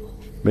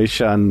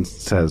 Meishan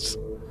says,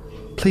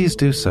 please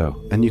do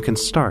so, and you can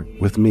start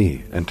with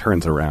me, and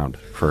turns around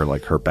for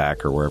her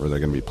back or wherever they're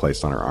going to be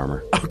placed on her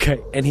armor. okay.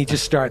 And he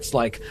just starts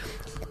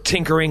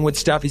tinkering with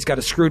stuff. He's got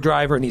a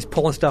screwdriver and he's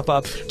pulling stuff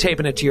up,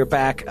 taping it to your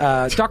back.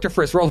 Dr.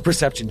 Frisk, roll a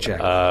perception check.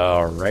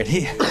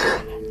 Alrighty.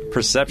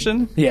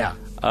 Perception? Yeah.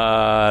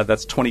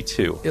 That's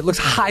 22. It looks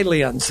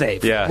highly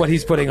unsafe, Yeah. what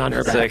he's putting on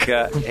her It's back.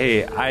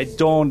 hey, I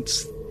don't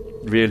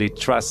really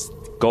trust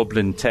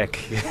Goblin tech.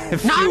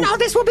 No,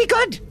 this will be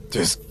good.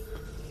 Just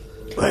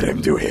let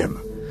him do him.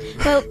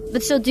 Well,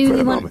 but so do For we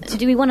the want? moment.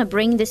 Do we want to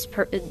bring this?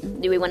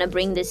 Do we want to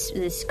bring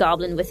this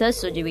goblin with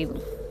us, or do we?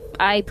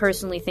 I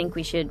personally think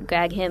we should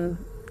gag him,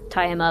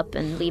 tie him up,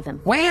 and leave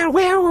him. Where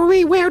are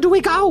we? Where do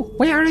we go?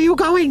 Where are you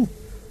going?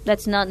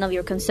 That's none of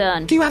your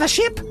concern. Do you have a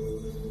ship?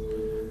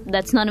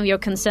 That's none of your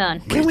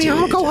concern. Can we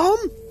all go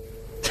home?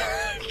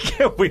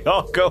 Can we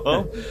all go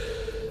home?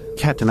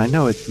 Captain, I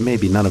know it may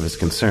be none of his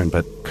concern,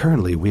 but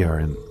currently we are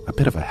in a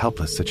bit of a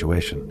helpless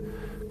situation.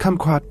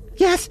 Kumquat,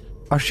 Yes.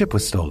 our ship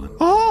was stolen.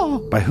 Oh.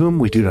 By whom,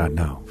 we do not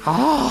know.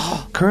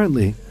 Oh.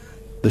 Currently,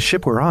 the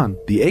ship we're on,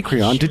 the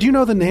Acreon, did you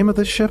know the name of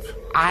this ship?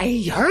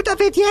 I heard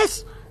of it.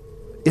 Yes.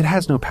 It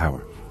has no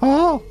power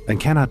Oh. and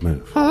cannot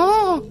move.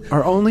 Oh.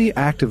 Our only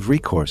active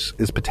recourse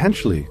is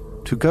potentially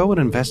to go and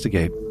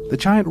investigate the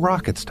giant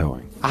rock it's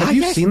towing. Have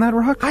you yes. seen that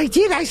rock? I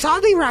did. I saw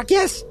the rock.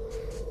 Yes.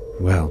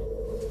 Well,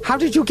 How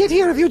did you get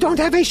here if you don't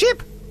have a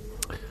ship?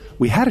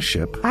 we had a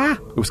ship. Ah.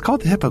 It was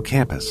called the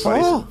Hippocampus.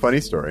 Funny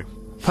story.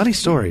 Funny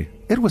story,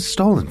 it was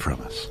stolen from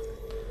us.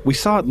 We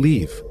saw it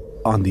leave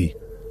on the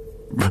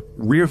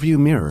rear view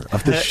mirror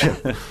of the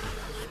ship.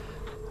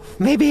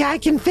 Maybe I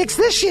can fix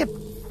this ship.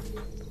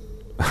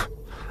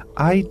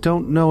 I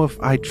don't know if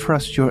I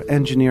trust your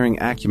engineering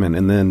acumen.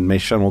 And then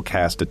Meishan will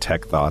cast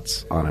Detect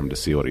Thoughts on him to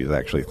see what he's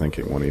actually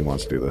thinking when he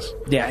wants to do this.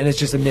 Yeah, and it's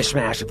just a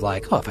mishmash of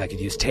if I could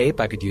use tape,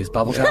 I could use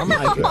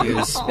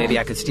bubblegum, maybe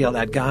I could steal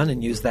that gun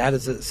and use that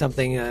as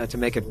something to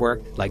make it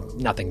work.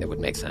 Nothing that would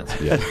make sense.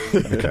 Yeah.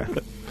 Okay.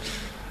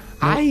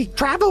 I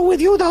travel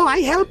with you, though. I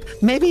help.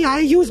 Maybe I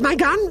use my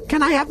gun.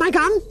 Can I have my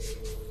gun?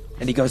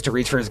 And he goes to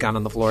reach for his gun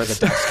on the floor. The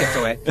duck skips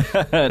away.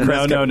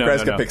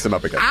 Kreska picks him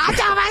up again.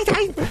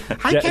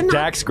 I cannot.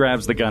 Dax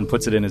grabs the gun,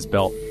 puts it in his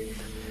belt.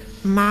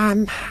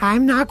 Mom,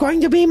 I'm not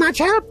going to be much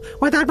help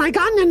without my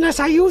gun unless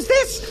I use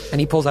this. And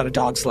he pulls out a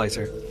dog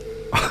slicer.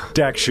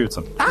 Dax shoots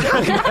him.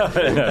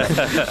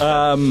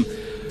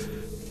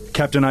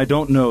 Captain, I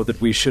don't know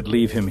that we should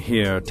leave him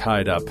here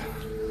tied up.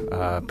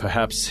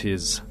 Perhaps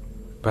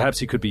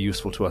he could be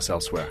useful to us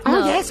elsewhere.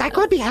 Oh, yes, I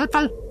could be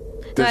helpful.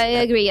 I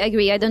agree.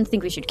 I don't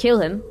think we should kill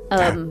him.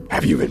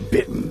 Have you been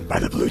bitten by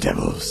the Blue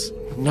Devils?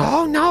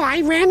 No,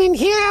 I ran in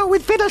here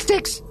with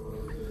fiddlesticks.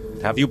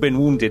 Have you been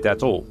wounded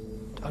at all?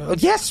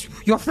 Yes,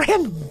 your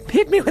friend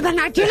hit me with an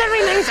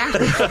artillery laser.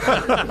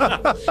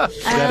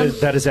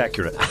 That is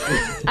accurate.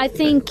 I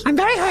think. I'm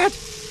very hurt.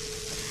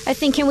 I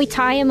think. Can we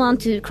tie him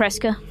onto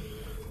Kreska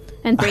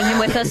and bring him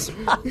with us?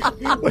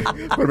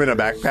 Put him in a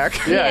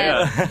backpack?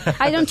 Yeah.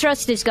 I don't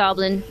trust this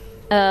goblin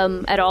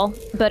at all,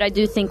 but I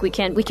do think we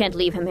can't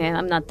leave him here.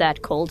 I'm not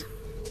that cold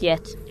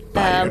yet.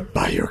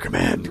 By your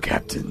command,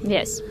 Captain.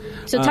 Yes.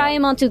 So tie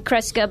him onto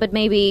Kreska, but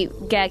maybe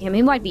gag him.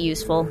 He might be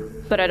useful,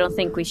 but I don't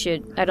think we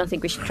should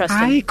trust him.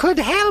 I could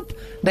help.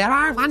 There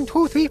are 1,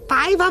 2, 3,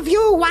 5 of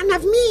you, 1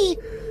 of me.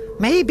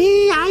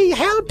 Maybe I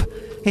help.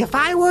 If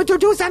I were to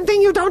do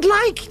something you don't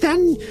like,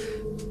 then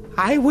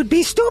I would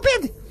be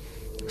stupid.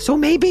 So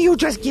maybe you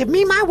just give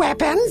me my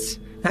weapons,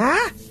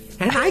 huh?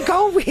 And I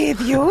go with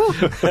you,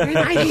 and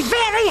I be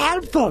very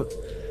helpful.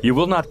 You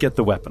will not get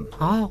the weapon.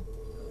 Oh.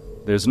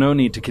 There's no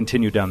need to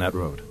continue down that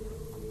road.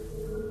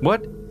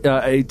 What?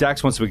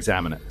 Dax wants to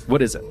examine it.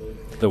 What is it?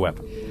 The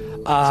weapon.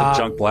 It's a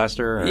junk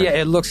blaster? Or? Yeah,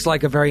 it looks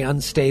like a very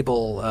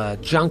unstable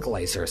junk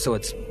laser. So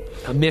it's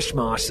a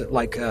mishmash,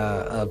 like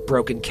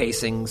broken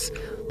casings.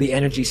 The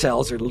energy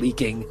cells are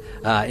leaking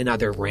in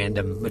other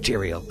random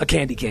material. A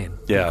candy cane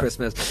Yeah. for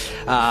Christmas.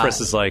 Chris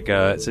is like,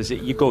 says,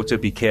 you got to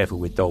be careful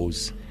with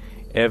those.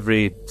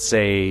 Every,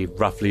 say,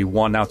 roughly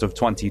 1 out of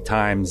 20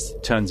 times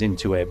turns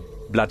into a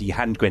bloody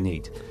hand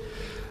grenade.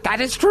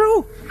 That is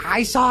true.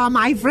 I saw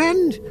my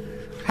friend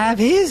have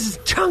his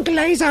chunk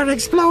laser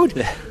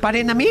explode. But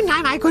in the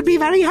meantime, I could be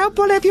very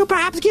helpful if you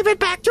perhaps give it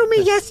back to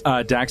me, yes?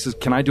 Dax,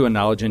 can I do a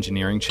knowledge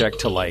engineering check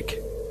to, like,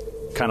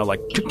 kind of like,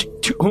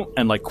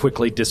 and, like,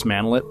 quickly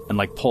dismantle it and,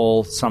 like,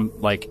 pull some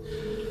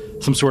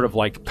sort of,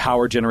 like,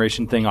 power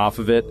generation thing off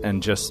of it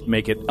and just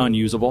make it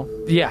unusable?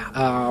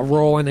 Yeah,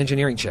 roll an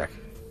engineering check.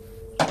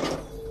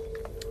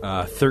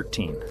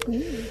 13.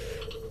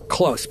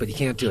 Close, but you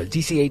can't do it.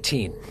 DC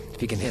 18,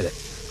 if you can hit it.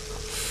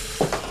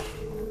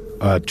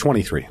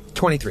 23.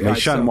 23. Mei All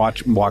right, Shun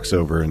so- walks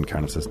over and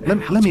kind of says,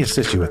 let me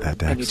assist you with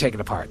that, and you Dax. take it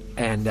apart.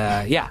 And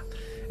yeah,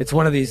 it's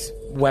one of these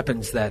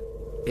weapons that,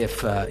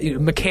 if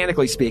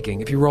mechanically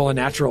speaking, if you roll a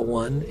natural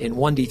 1 in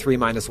 1d3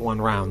 minus 1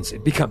 rounds,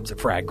 it becomes a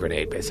frag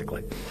grenade,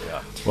 basically.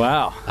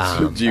 Wow.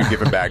 Do you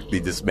give him back the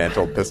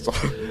dismantled pistol?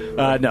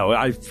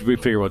 No, we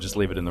figure we'll just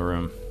leave it in the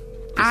room.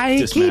 I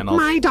keep dismantled.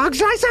 my dog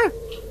slicer.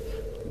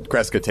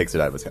 Kreska takes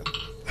it out of his hand.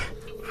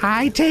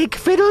 I take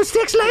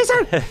fiddlesticks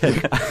laser.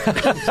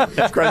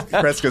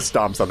 Kreska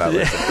stomps on that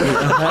laser.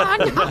 Oh,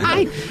 no,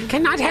 I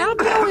cannot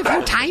help you if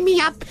you tie me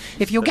up,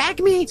 if you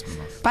gag me.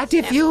 But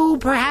if you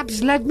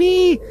perhaps let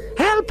me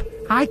help,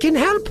 I can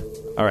help.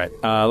 All right,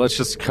 let's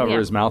just cover Yeah.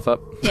 his mouth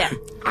up. Yeah.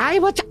 I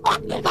would.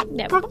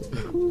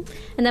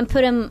 And then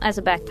put him as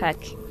a backpack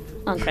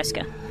on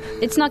Kreska.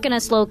 It's not going to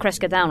slow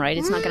Kreska down, right?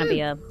 It's not going to be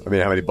a... I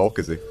mean, how many bulk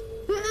is he?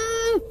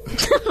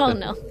 Oh,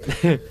 no.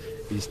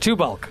 He's 2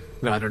 bulk.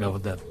 No, I don't know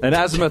what that. An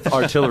azimuth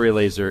artillery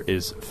laser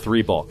is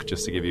 3 bulk,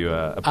 just to give you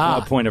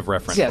a point of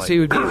reference. Yeah, Like- so he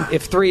would be,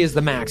 if 3 is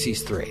the max,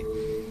 he's 3.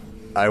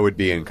 I would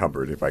be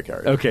encumbered if I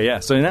carried it. Okay, yeah,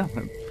 so no,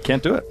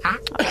 can't do it.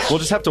 We'll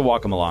just have to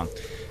walk him along.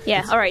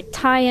 Yeah, all right.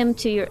 Tie him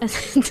to your...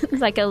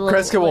 like a little...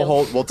 Kreska will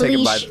hold. We'll take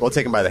him by. leash. We'll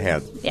take him by the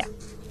hand. Yeah.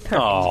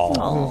 Perfect.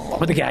 Oh.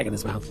 With a gag in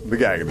his mouth. The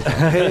gag.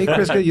 Hey,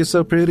 Kreska, you're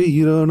so pretty,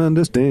 you don't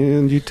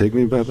understand. You take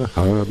me by the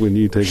heart when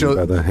you take me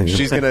by the hand.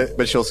 She's gonna,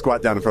 but she'll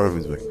squat down in front of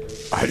him and be like,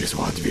 I just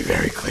want to be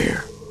very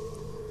clear.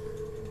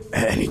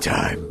 At any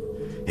time,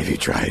 if you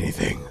try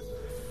anything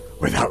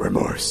without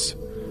remorse,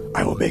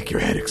 I will make your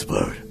head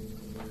explode.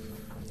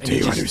 And Do he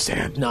you just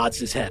understand? Nods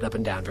his head up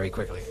and down very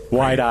quickly.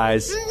 Wide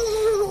eyes.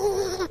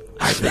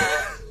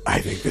 I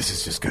think this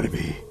is just gonna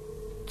be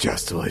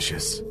just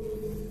delicious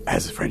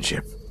as a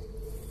friendship.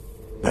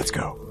 Let's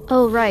go.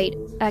 Oh, right.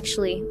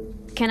 Actually,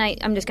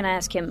 I'm just going to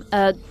ask him,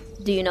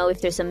 do you know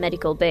if there's a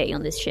medical bay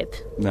on this ship?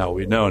 No,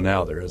 we know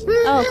now there isn't.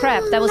 Oh,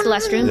 crap. That was the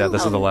last room? Yeah,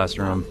 this oh. is the last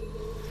room.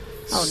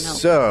 Oh, no.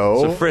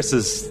 So So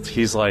Friss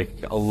he's like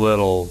a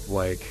little,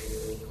 like,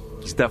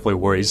 he's definitely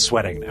worried. He's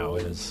sweating now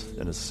in his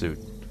suit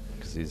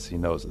because he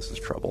knows this is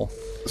trouble.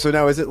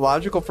 now, is it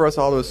logical for us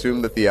all to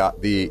assume that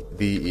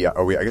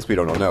I guess we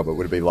don't know, but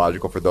would it be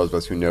logical for those of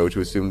us who know to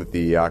assume that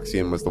the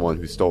Eoxian was the one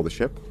who stole the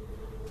ship?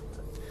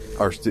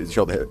 Or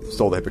stole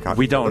the hippocampus?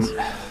 We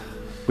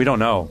don't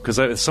know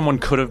because someone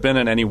could have been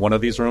in any one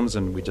of these rooms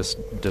and we just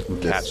didn't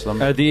catch them.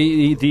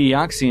 The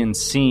Eoxian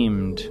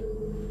seemed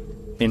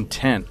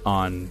intent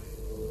on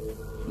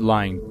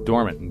lying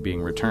dormant and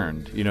being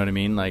returned. You know what I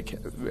mean? Like,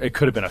 it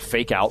could have been a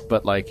fake out,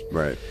 but, like...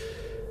 Right.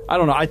 I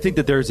don't know. I think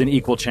that there's an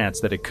equal chance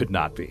that it could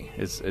not be,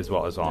 is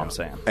all I'm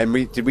saying.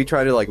 And did we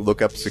try to, like,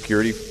 look up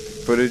security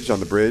footage on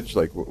the bridge?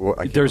 Like,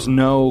 There's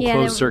no Yeah,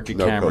 closed circuit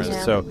no cameras.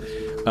 closed-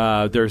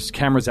 So there's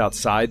cameras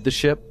outside the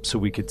ship, so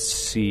we could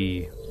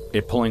see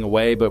it pulling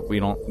away, but we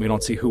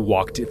don't see who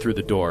walked it through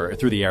the door,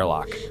 through the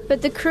airlock.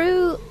 But the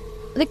crew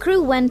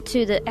went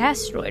to the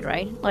asteroid,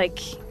 right? Like,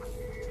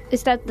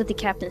 is that what the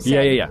captain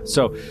said? Yeah.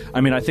 So, I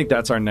mean, I think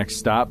that's our next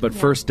stop. But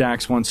first,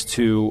 Dax wants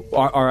to...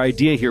 Our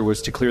idea here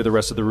was to clear the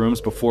rest of the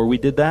rooms before we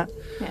did that.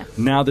 Yeah.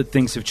 Now that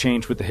things have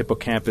changed with the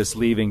hippocampus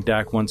leaving,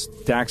 Dax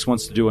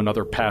wants to do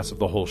another pass of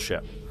the whole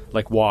ship.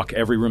 Like, walk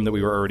every room that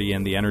we were already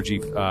in, the energy,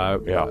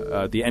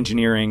 the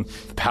engineering,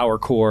 the power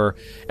core,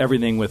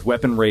 everything with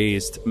weapon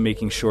raised,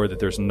 making sure that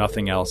there's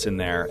nothing else in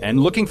there.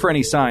 And looking for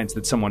any signs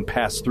that someone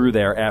passed through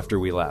there after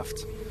we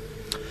left.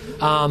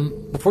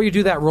 Before you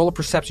do that, roll a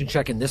perception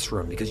check in this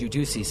room because you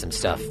do see some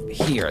stuff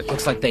here. It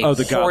looks like they the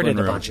hoarded goblin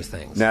a room. bunch of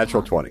things.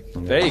 Natural 20.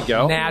 There you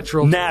go.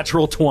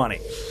 Natural 20.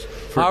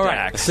 For All right,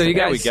 Dax. so you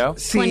There guys we go.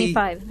 see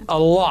 25. a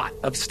lot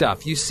of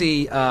stuff. You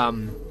see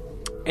an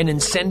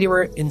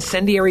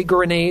incendiary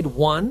grenade,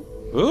 1.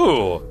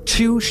 Ooh.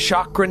 2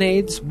 shock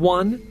grenades,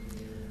 1.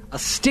 a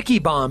sticky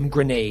bomb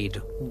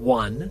grenade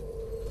 1,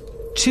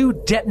 2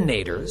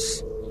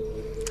 detonators,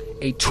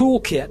 a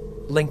toolkit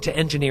linked to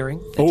engineering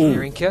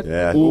kit.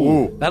 Yeah.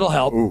 Ooh. That'll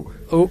help. Ooh.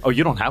 Oh,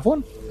 you don't have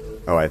one?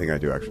 Oh, I think I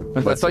do, actually.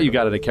 I thought you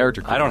got it at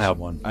character creators. I don't have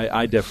one.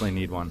 I definitely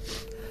need one.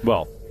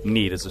 Well,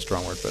 need is a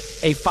strong word, but...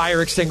 A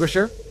fire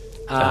extinguisher,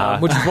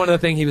 which is one of the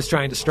things he was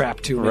trying to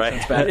strap to.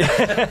 Right.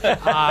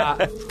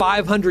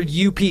 500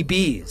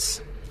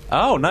 UPBs.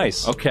 Oh,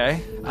 nice.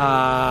 Okay.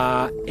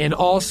 And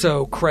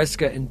also,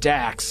 Kreska and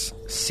Dax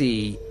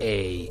see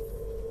a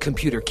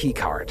computer key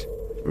card.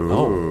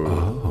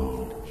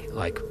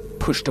 Like,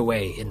 pushed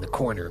away in the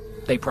corner.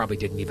 They probably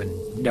didn't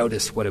even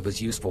notice what it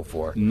was useful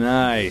for.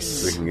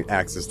 Nice. We can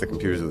access the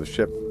computers of the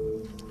ship.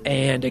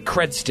 And a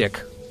cred stick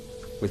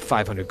with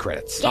 500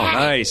 credits. Oh,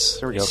 nice.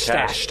 There we go.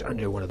 Stashed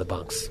under one of the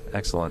bunks.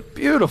 Excellent.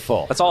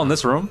 Beautiful. That's all in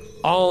this room?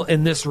 All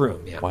in this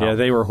room, yeah. Yeah,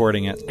 they were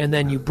hoarding it. And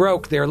then you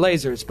broke their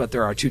lasers, but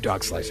there are 2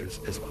 dog slicers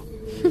as well.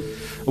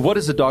 What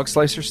is a dog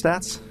slicer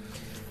stats?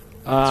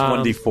 It's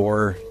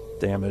 1d4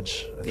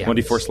 damage. Yeah,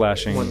 1d4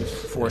 slashing.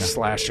 1d4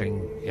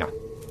 slashing, yeah.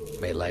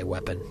 Melee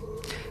weapon.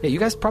 Yeah, you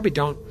guys probably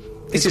don't...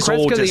 Is This is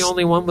all Kreska the just-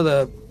 only one with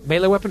a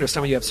melee weapon, or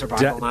some of you have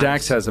survival knives?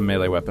 Dax has a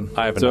melee weapon.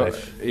 I have a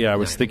knife. Yeah, I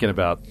was thinking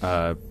about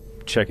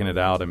checking it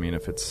out. I mean,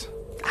 if it's...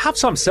 Have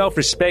some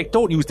self-respect.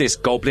 Don't use this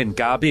goblin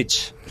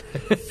garbage.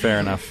 Fair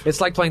enough. It's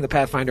like playing the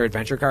Pathfinder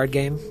adventure card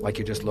game. Like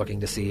you're just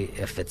looking to see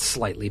if it's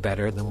slightly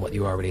better than what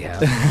you already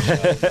have.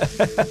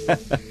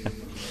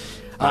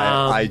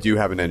 I do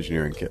have an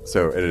engineering kit,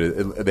 so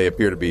they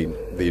appear to be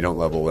that you don't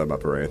level them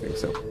up or anything.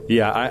 So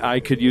Yeah, I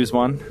could use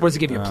one. What does it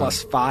give you,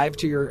 plus 5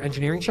 to your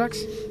engineering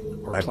checks?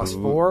 Or I plus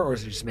believe- 4? Or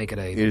does it just make it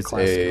a it's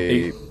class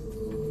skill?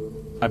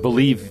 I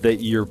believe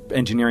that your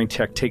engineering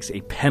check takes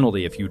a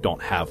penalty if you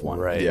don't have one.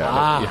 Right.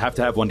 Yeah. You have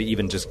to have one to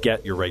even just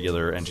get your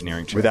regular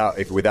engineering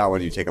check. without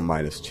one, you take a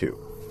 -2.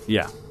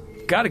 Yeah.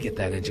 Got to get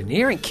that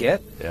engineering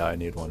kit. Yeah, I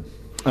need one.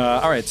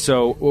 All right,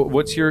 so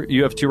what's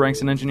you have 2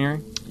 ranks in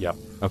engineering? Yep.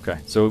 Okay,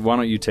 so why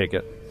don't you take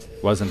it?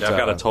 Wasn't I've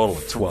got a total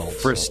of 12.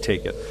 Frisk,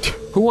 take it.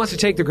 Who wants to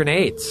take the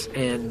grenades?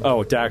 And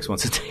Oh, Dax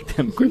wants to take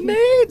them.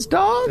 Grenades,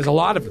 dog! there's a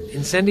lot of them.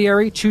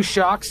 Incendiary, 2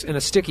 shocks, and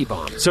a sticky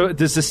bomb. So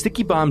does the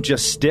sticky bomb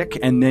just stick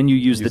and then you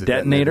use the the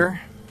detonator?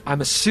 I'm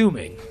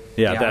assuming.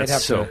 Yeah, I'd that's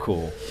have so to-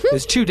 cool.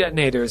 There's 2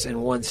 detonators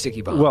and 1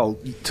 sticky bomb. Well,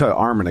 to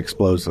arm an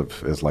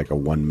explosive is like a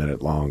 1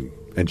 minute long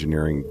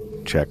engineering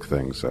check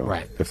thing. So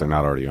Right. if they're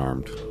not already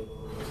armed.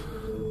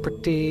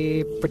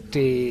 pretty.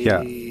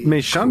 Yeah.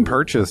 Mei Shun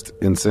purchased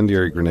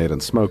incendiary grenade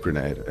and smoke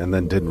grenade and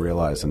then didn't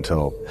realize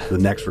until the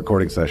next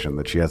recording session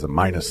that she has a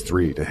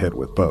 -3 to hit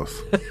with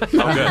both. So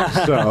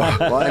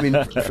Well, I mean,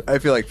 I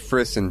feel like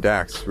Friss and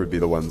Dax would be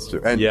the ones to,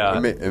 and Yeah.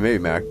 and maybe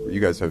Mac. You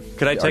guys have.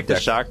 Could I take the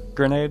Dax- shock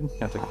grenade?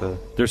 Can I take the...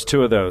 There's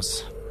 2 of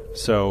those.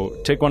 So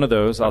take one of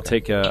those. I'll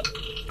take an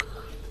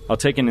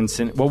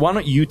incendiary. Well, why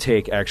don't you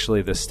take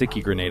actually the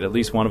sticky grenade, at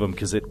least one of them,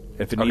 because if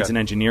it needs Okay. an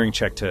engineering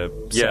check to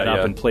set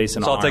up and place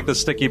an So arm. I'll take the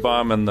sticky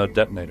bomb and the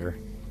detonator.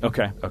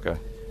 Okay. Okay.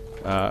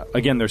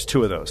 Again, there's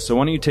 2 of those. So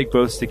why don't you take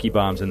both sticky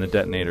bombs and the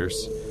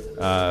detonators?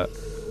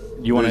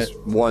 You want There's to?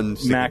 one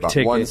sticky Mac, bomb.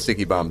 take One it.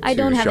 sticky bomb. I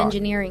don't 2 have shock.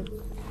 engineering.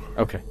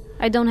 Okay.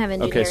 I don't have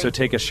engineering. Okay, so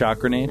take a shock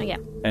grenade. Oh, yeah.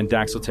 And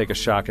Dax will take a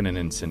shock and an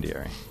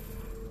incendiary.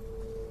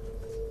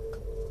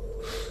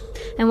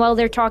 And while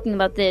they're talking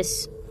about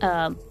this,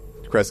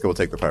 Kreska will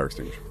take the fire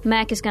extinguisher.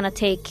 Mac is gonna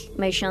take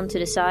Mei Shun to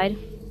the side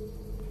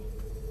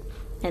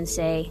and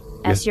say,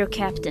 "As your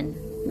captain,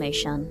 Mei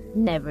Shun,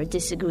 never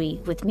disagree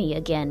with me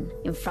again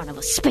in front of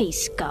a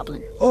space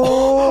goblin." Look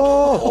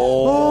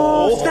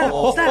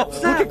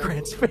at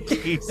Grant's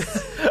face.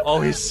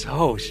 Oh, he's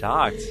so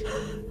shocked.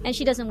 And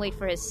she doesn't wait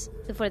for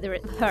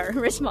her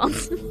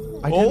response.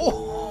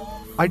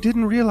 I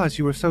didn't realize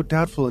you were so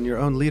doubtful in your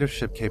own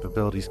leadership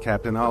capabilities,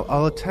 Captain.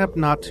 I'll attempt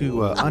not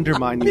to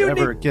undermine you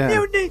ever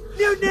again.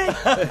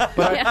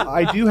 But Yeah.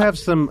 I do have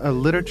some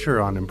literature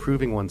on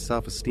improving one's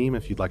self-esteem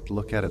if you'd like to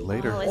look at it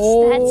later.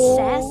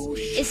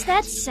 Is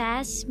that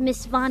sass,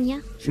 Miss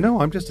Vanya?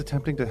 No, I'm just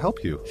attempting to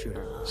help you.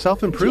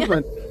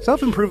 Self-improvement.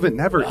 Self-improvement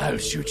never. I'll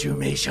shoot you,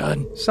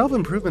 Mason.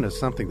 Self-improvement is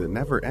something that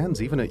never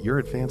ends, even at your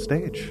advanced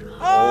age.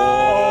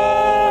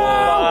 My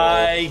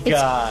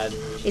God.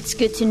 It's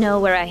good to know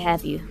where I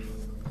have you.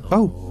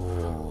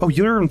 Oh,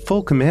 you're in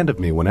full command of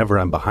me whenever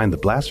I'm behind the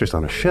blasters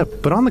on a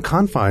ship. But on the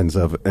confines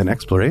of an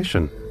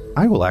exploration,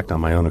 I will act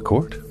on my own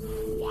accord.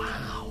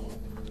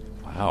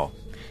 Wow.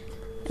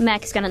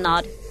 Mac is gonna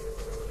nod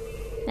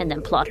and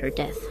then plot her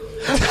death.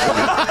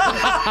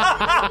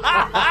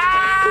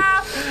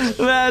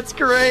 That's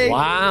great.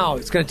 Wow,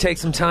 it's going to take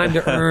some time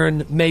to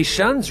earn Mei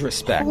Shun's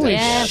respect.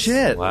 Yes.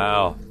 Shit.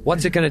 Wow.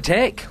 What's it going to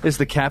take? Is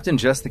the captain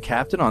just the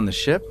captain on the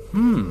ship?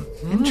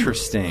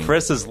 Interesting.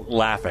 Friss is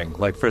laughing.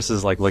 Like, Friss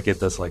is like, look at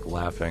this, like,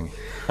 laughing.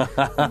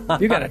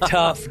 You got a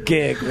tough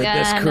gig with Yeah,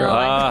 this I crew.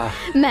 know.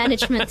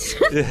 Management.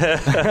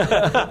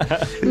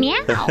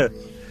 Meow.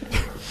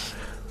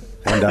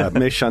 And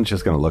Mei Shun's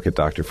just going to look at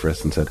Dr.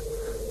 Friss and said,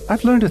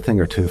 I've learned a thing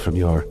or two from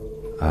your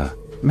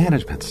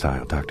management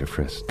style, Dr.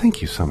 Friss.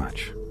 Thank you so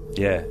much.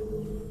 Yeah.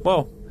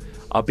 Well,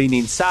 I've been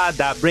inside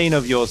that brain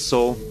of yours,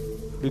 so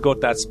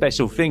got that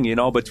special thing,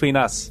 between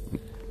us.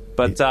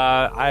 But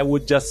I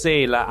would just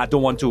say, like, I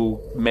don't want to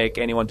make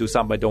anyone do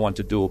something I don't want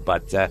to do,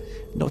 but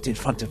not in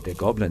front of the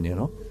goblin,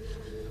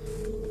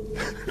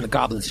 The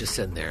goblin's just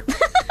sitting there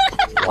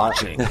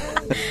watching.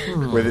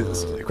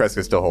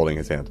 Kreska's still holding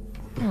his hand.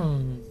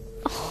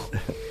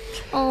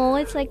 Oh,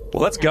 it's like.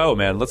 Well, let's go,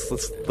 man. Let's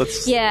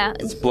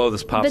blow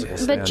this popsicle But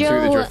stand.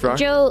 Through the drift rock?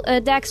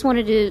 Dax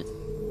wanted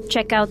to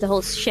check out the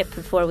whole ship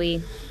before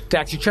we.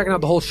 Dax, you're checking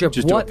out the whole ship.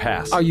 Just do a what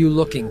pass. are you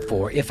looking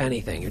for, if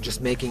anything? You're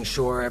just making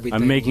sure everything.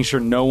 I'm making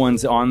sure no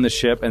one's on the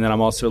ship, and then I'm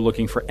also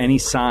looking for any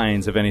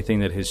signs of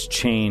anything that has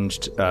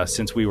changed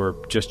since we were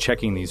just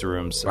checking these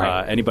rooms.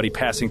 Right. Anybody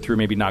passing through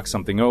maybe knocked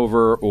something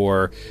over,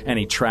 or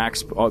any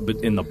tracks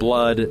in the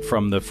blood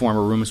from the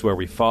former rooms where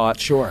we fought.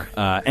 Sure.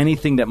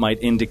 Anything that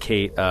might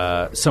indicate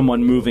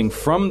someone moving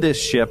from this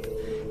ship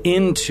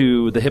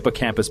into the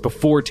hippocampus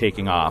before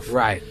taking off,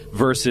 Right.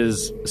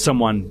 versus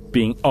someone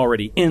being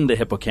already in the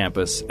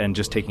hippocampus and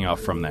just taking off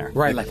from there.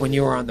 Right, like when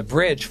you were on the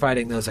bridge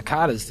fighting those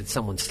Akatas, did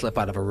someone slip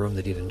out of a room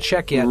that you didn't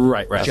check yet?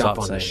 Right, that's Jump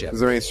what on I'm the saying. ship. Is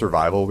there any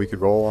survival we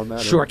could roll on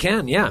that? Sure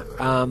can, yeah.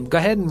 Go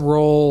ahead and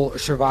roll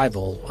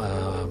survival,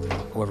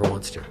 whoever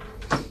wants to.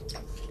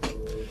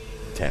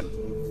 10.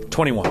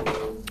 21.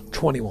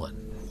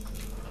 21.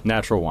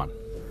 Natural 1.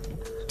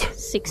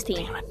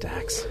 16.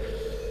 Dax.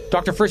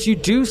 Dr. Frisk, you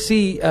do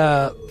see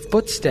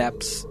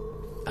footsteps,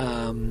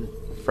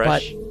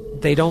 Fresh?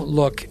 but they don't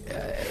look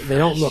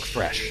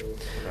fresh.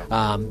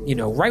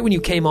 Right when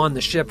you came on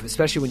the ship,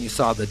 especially when you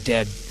saw the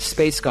dead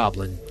space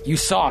goblin, you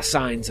saw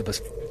signs of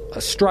a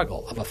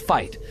struggle, of a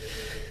fight.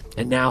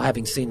 And now,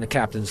 having seen the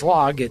captain's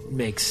log, it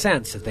makes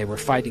sense that they were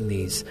fighting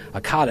these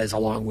Akatas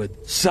along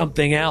with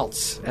something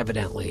else,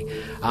 evidently.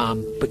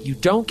 But you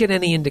don't get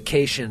any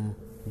indication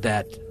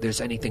that there's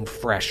anything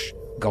fresh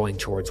going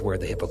towards where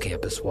the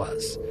hippocampus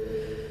was.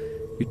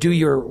 You do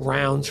your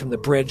rounds from the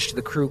bridge to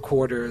the crew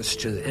quarters,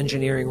 to the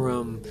engineering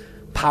room,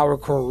 power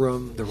core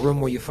room, the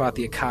room where you fought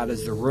the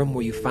Akatas, the room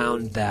where you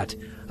found that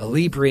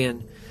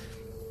Alibrian,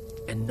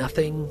 and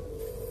nothing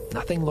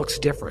looks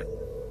different.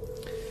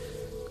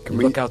 You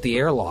look out the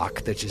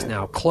airlock that is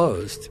now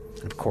closed,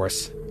 and of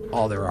course,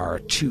 all there are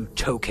 2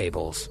 tow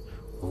cables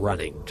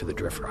running to the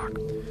drift rock.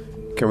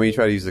 Can we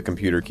try to use the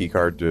computer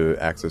keycard to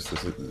access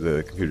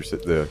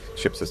the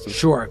ship system?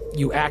 Sure,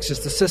 you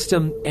access the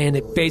system, and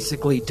it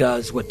basically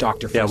does what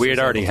Dr. Yeah, Frisk we had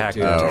was already able to hacked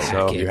do it, to so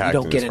hack it. you You hacked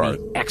don't it get as any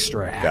far-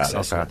 extra it,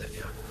 access okay. with it.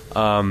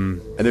 Yeah.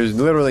 And there's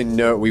literally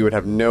we would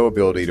have no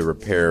ability to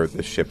repair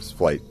the ship's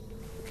flight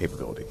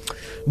capability.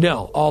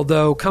 No,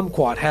 although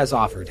Kumquat has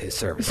offered his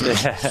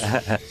services.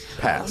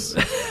 Pass.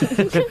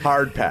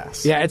 Hard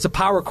pass. Yeah, it's a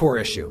power core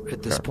issue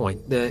at this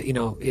point.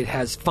 It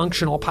has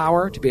functional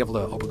power to be able to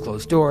open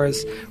closed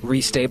doors,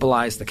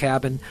 restabilize the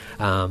cabin,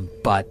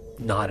 but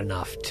not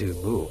enough to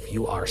move.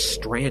 You are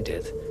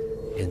stranded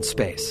in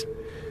space.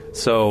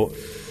 So,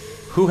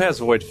 who has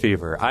void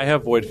fever? I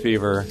have void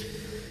fever.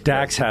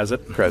 Dax has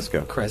it.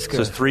 Kreska. Kreska. So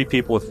there's 3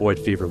 people with void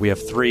fever. We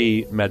have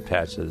 3 med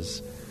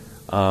patches,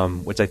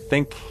 which I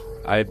think,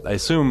 I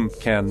assume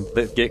can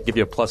give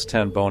you a plus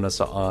 10 bonus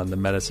on the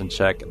medicine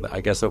check.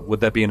 I guess would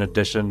that be in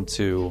addition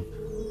to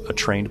a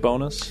trained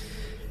bonus?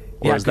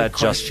 Or Yeah, is good that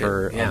just question.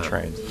 for Yeah.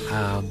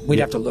 untrained? We'd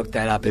have to look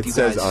that up. If It you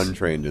says guys...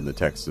 untrained in the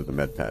text of the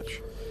med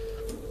patch.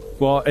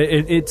 Well,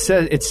 it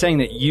says it's saying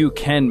that you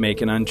can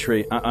make an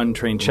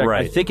untrained check.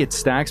 Right. I think it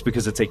stacks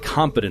because it's a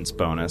competence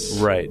bonus,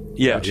 Right.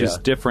 Yeah. which is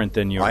different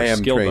than your I am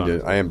skill trained.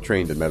 bonus. I am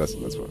trained in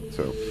medicine. That's one.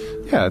 So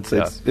Yeah,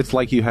 it's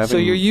like you have. So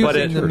you're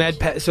using it- the med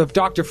patch. So if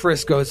Dr.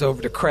 Frisk goes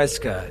over to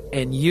Kreska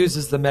and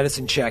uses the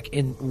medicine check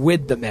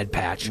with the med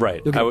patch,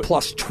 Right. you'll I get would-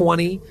 plus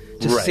 20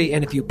 to Right. see.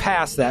 And if you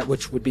pass that,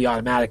 which would be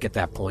automatic at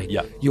that point,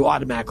 Yeah. you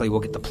automatically will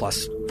get the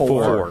plus 4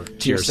 4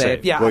 to your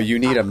save. Yeah. well, you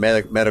need a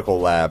medical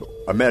lab,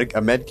 a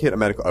med kit,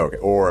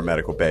 or a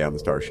medical bay on the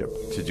starship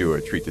to do a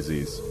treat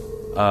disease.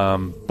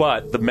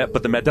 But the med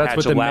That's patch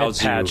what the med allows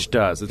patch you.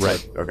 does. It's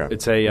Right, okay.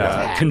 It's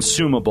a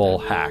consumable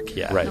hack.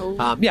 Yeah. Right.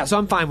 Yeah, so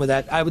I'm fine with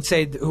that. I would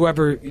say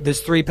whoever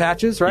there's 3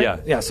 patches, right? Yeah.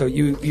 Yeah. So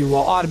you will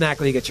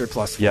automatically get your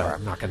plus 4. Yeah.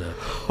 I'm not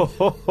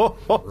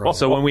gonna.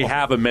 So when we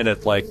have a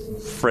minute, like,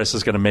 Frisk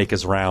is going to make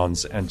his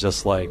rounds and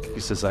just, like, he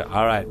says, like,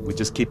 all right, we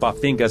just keep our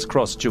fingers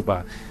crossed,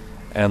 Chupa,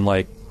 and,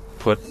 like,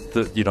 put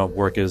the,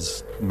 work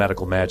his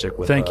medical magic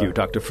with... Thank you,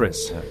 Dr.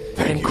 Frisk.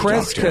 And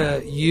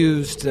Kreska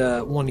used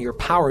one of your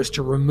powers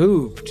to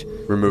remove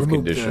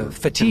condition. the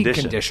fatigue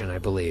condition, I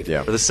believe.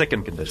 Yeah. For the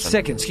sickened condition.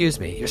 Second, excuse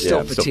me. You're still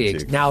I'm still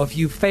fatigued. fatigued. Now, if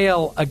you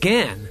fail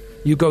again,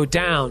 you go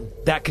down,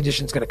 that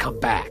condition's going to come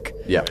back.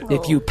 Yeah.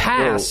 If you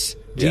pass,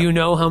 do yeah. you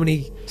know how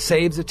many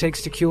saves it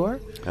takes to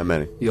cure? How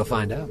many? You'll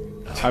find out.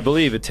 I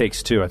believe it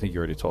takes 2. I think you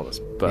already told us.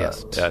 But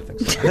Yes. Yeah, I think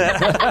so.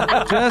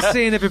 Just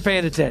seeing if you're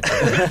paying attention.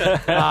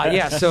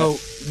 So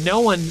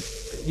no one,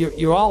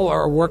 you all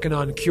are working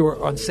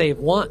on save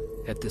 1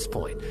 at this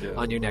point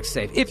on your next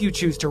save. If you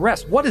choose to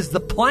rest, what is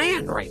the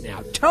plan right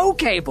now? Tow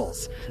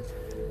cables.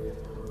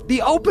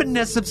 The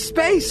openness of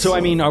space. So, I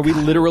mean, are we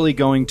literally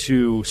going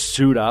to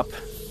suit up,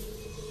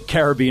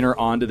 carabiner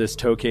onto this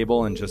tow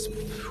cable and just...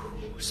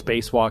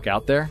 spacewalk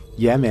out there.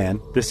 Yeah, man.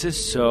 This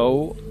is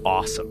so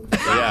awesome.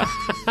 Yeah.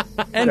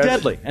 And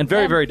deadly. And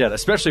very, very deadly.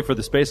 Especially for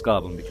the space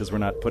goblin because we're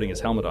not putting his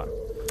helmet on.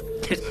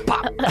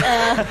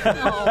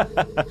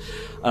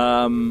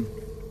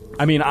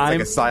 I mean, It's like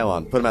a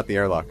Cylon. Put him at the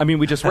airlock. I mean,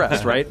 we just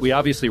rest, right? We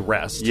obviously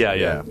rest.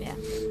 Yeah.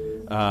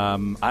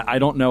 I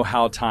don't know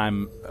how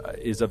time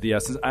is of the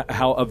essence.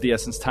 How of the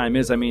essence time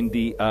is. I mean,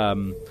 the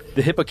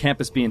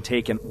hippocampus being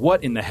taken.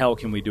 What in the hell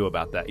can we do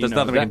about that? There's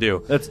nothing we can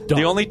do. That's dumb.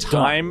 The only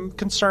time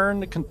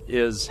concern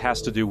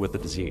has to do with the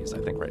disease, I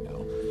think, right now.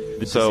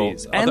 The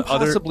disease. And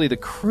possibly the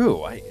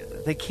crew.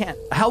 They can't.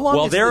 How long?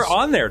 Well, is they're this?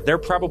 on there. They're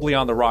probably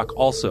on the rock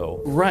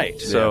also.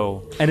 Right.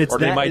 So, and it's or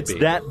they might it's be.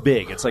 that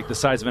big. It's like the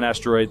size of an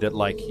asteroid that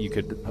like you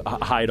could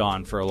hide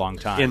on for a long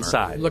time.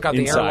 Inside. Look out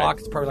the Inside. airlock.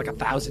 It's probably like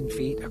 1,000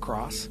 feet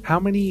across. How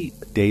many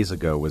days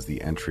ago was the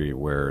entry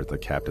where the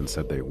captain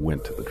said they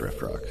went to the drift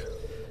rock?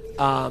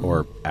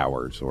 Or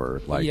hours,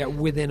 or like... Yeah,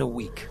 within a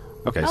week.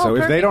 Okay, so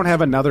if they don't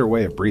have another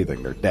way of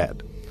breathing, they're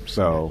dead.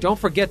 So Don't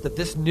forget that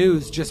this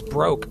news just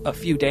broke a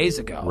few days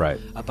ago Right.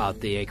 about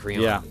the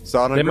Acreon. Yeah.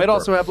 Saw it on They might Gripper.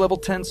 also have level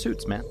 10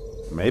 suits, man.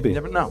 maybe. You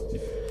never know.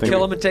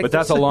 Kill them and take But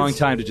that's a their long suits.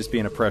 time to just be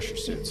in a pressure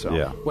suit. So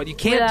Yeah. What you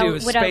can't do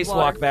is Without spacewalk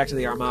water. back to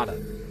the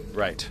Armada.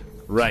 Right.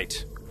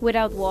 Right.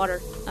 Without water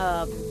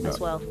as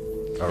well.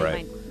 All They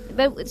right.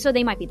 might- so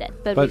they might be dead.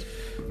 But, But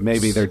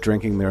maybe they're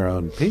drinking their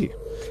own pee.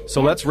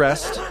 So let's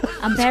rest.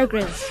 I'm Bear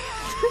Grylls.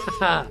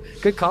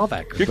 Good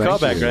callback. Good Thank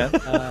callback, you.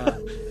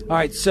 Grant. All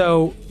right,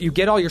 so you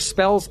get all your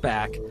spells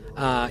back.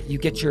 You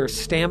get your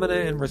stamina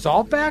and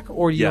resolve back,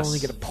 or you Yes. only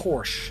get a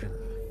portion?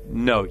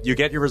 No, you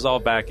get your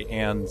resolve back,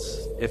 and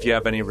if you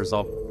have any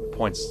resolve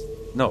points...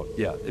 No,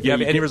 yeah. If you have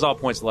you any get- resolve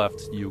points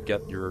left, you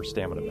get your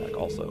stamina back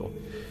also.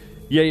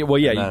 Yeah, well,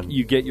 yeah, And then-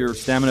 you get your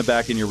stamina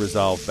back and your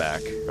resolve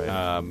back. Right.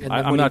 And then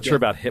I'm what do not you sure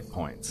get? about hit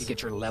points. You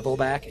get your level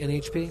back in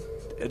HP?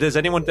 Does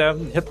anyone have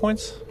hit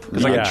points?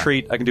 Because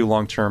Yeah. I can do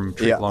long-term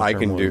Yeah, long-term I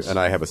can wounds. do, and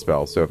I have a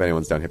spell. So if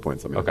anyone's down hit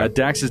points, let me know.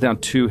 Dax is down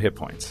 2 hit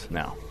points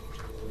now.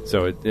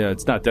 So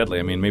it's not deadly.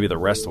 I mean, maybe the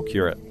rest will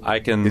cure it. I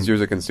can... Is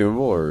yours a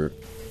consumable or?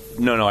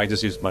 No, I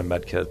just used my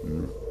med kit.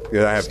 And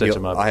Yeah, I have Stitch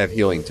him up. I have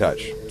healing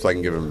touch, so I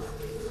can give him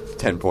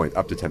 10 points,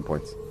 up to 10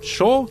 points.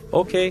 Sure,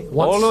 okay.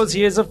 Once- All those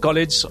years of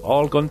college,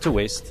 all gone to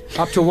waste.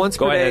 Up to once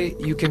Go per day,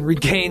 ahead. you can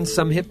regain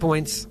some hit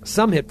points,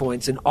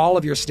 and all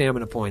of your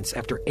stamina points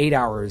after 8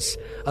 hours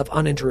of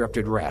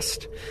uninterrupted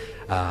rest,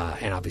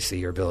 and obviously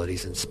your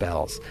abilities and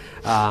spells.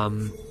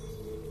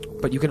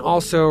 But you can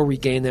also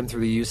regain them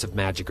through the use of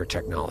magic or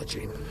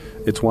technology.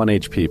 It's 1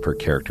 HP per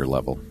character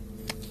level.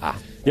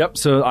 Yep,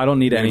 so I don't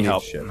need any need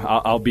help. shit.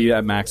 I'll be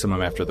at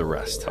maximum after the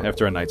rest,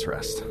 after a night's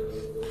rest.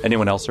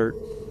 Anyone else hurt?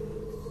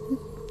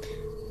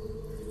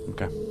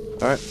 Okay.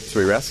 All right, so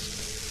we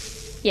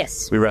rest.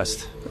 Yes. We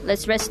rest.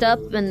 Let's rest up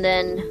and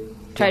then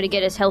try to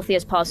get as healthy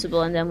as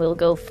possible, and then we'll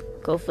go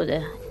for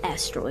the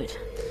asteroid.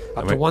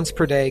 Up to once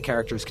per day,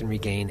 characters can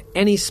regain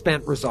any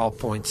spent resolve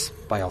points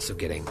by also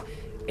getting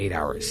 8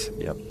 hours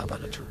of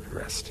uninterrupted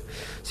rest.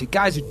 So you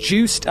guys are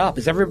juiced up.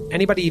 Is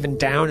anybody even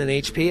down in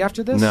HP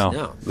after this?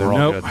 No. We're all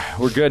Nope, good.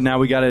 we're good. Now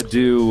we got to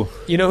do...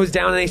 You know who's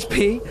down in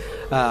HP?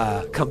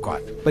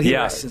 Kumquat. But he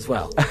Yeah. rests as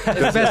well.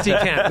 As best he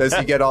can. Does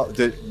he get all?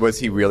 Was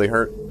he really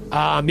hurt?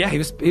 Yeah, he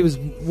was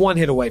one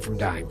hit away from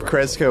dying, bro.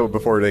 Kresko,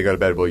 before they go to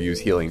bed, will use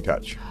healing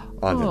touch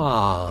on him.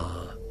 Aw.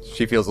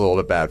 She feels a little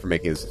bit bad for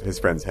making his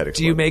friend's head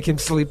explode. Do you make him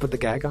sleep with the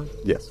gag on?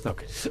 Yes.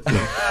 Okay.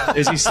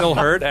 Is he still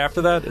hurt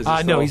after that? Is he No,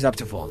 still- he's up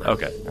to full now.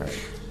 Okay, all right.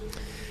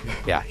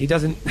 Yeah, he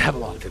doesn't have a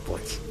lot of hit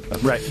points.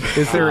 Right.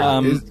 Is there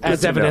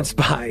As evidenced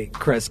by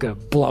Kreska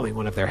blowing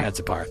one of their heads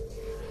apart.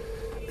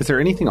 Is there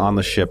anything on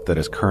the ship that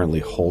is currently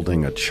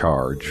holding a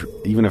charge,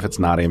 even if it's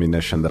not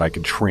ammunition, that I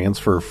could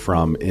transfer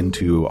from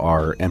into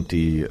our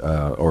empty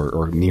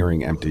or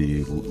nearing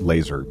empty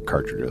laser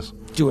cartridges?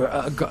 Do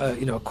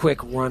a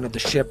quick run of the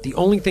ship. The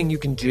only thing you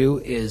can do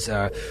is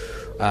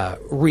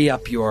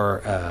re-up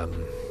your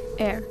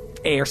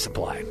air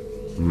supply.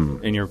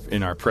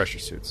 In our pressure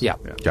suits. Yeah.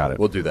 Got it.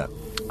 We'll do that.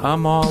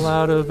 I'm all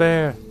out of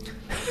air,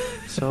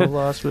 so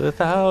lost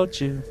without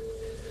you.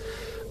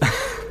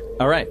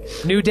 All right.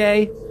 New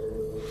day.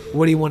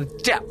 What do you want to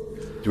do?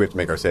 Do we have to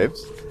make our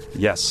saves?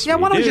 Yes. Yeah,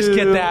 why don't we just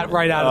get that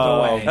right out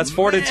of the way? That's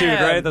fortitude,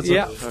 right? That's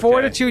Yeah, okay.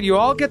 fortitude. You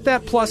all get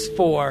that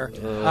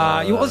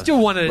 +4. Let's do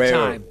one at a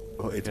time.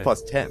 Oh, it's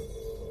plus 10.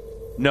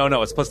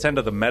 No, it's plus 10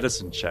 to the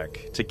medicine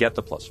check to get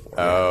the +4.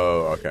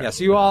 Oh, okay. Yeah,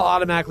 so you all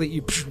automatically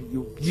you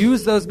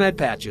use those med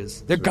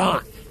patches. They're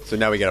gone. So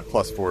now we get a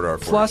 +4 to our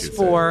fortitude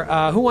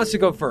 +4. Who wants to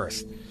go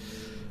first?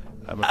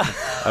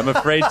 I'm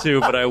afraid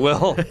to, but I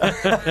will.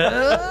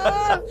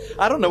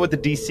 I don't know what the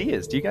DC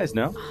is. Do you guys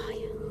know?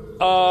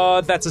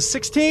 That's a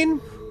 16?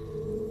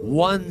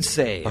 One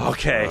save.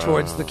 Okay.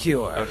 Towards the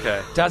cure.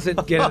 Okay.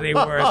 Doesn't get any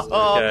worse.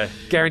 Okay.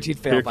 Guaranteed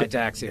fail by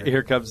Dax here.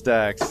 Here comes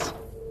Dax.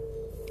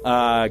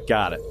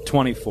 Got it.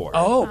 24.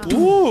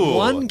 Oh,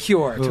 one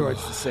cure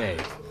towards the save.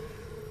 save.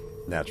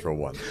 Natural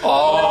 1.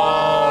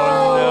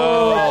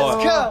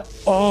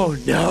 Oh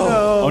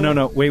no! Oh,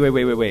 no.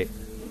 Wait.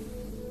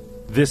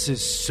 This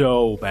is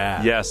so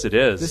bad. Yes, it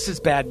is. This is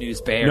bad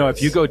news bears. No,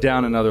 if you go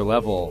down another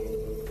level,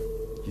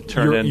 you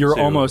turn into... you're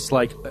almost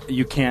like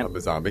you can't. I'm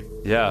a zombie.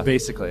 Yeah.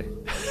 Basically.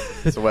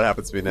 So what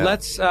happens to me now?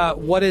 Let's.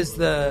 What is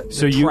the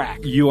So track?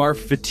 you are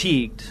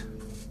fatigued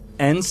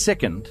and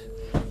sickened,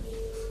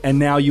 and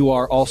now you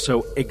are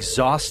also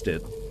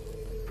exhausted,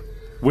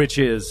 which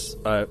is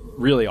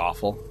really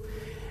awful.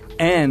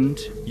 And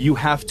you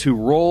have to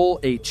roll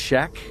a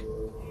check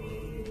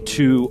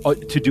to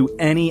do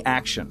any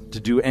action, to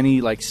do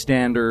any like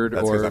standard.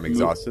 That's or because I'm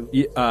exhausted?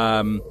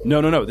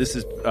 No. This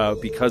is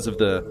because of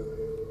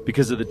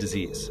the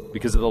disease,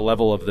 because of the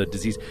level of the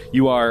disease.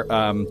 You are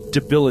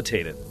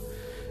debilitated.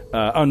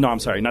 I'm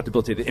sorry, not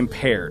debilitated,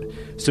 impaired.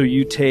 So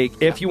you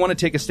take, if you want to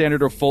take a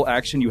standard or full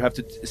action, you have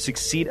to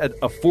succeed at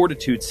a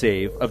fortitude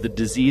save of the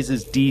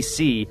disease's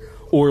DC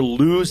or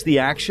lose the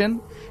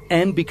action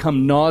and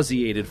become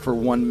nauseated for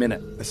 1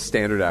 minute. A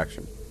standard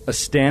action. A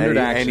standard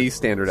action. Any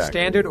standard action.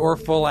 Standard or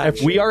full action.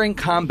 If we are in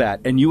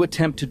combat and you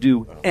attempt to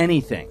do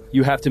anything,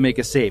 you have to make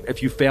a save.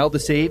 If you fail to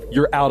save,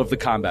 you're out of the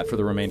combat for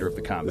the remainder of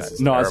the combat. This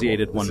is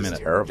Nauseated terrible. 1 This is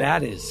minute. terrible.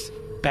 That is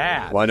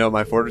bad. Well, I know what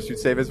my fortitude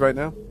save is right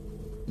now.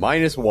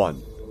 -1.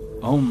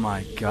 Oh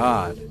my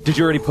God! Did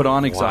you already put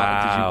on exhausted?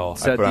 Wow. Did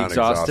you set I put the on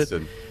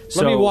exhausted?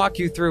 Let me walk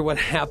you through what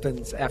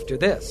happens after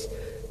this.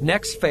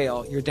 Next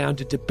fail, you're down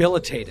to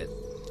debilitated.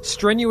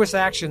 Strenuous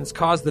actions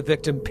cause the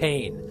victim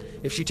pain.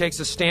 If she takes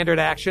a standard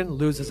action,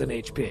 loses an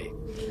HP.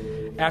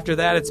 After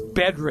that, it's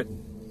bedridden.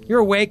 You're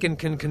awake and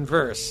can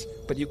converse,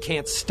 but you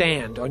can't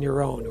stand on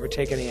your own or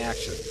take any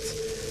actions.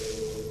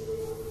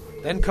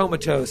 Then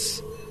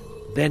comatose,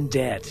 then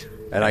dead.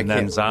 And I then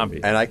can't zombie.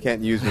 And I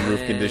can't use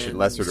remove condition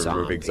lesser to remove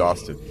zombie.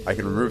 exhausted. I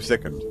can remove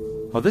sickened.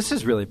 Oh, this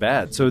is really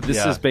bad. So this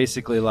Yeah. is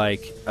basically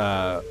like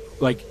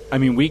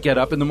we get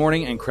up in the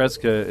morning and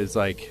Kreska is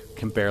like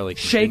can barely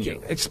continue.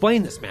 Shaking.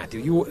 Explain this,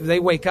 Matthew. They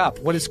wake up.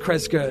 What is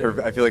Kreska?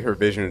 I feel like her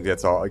vision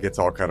gets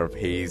all kind of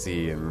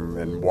hazy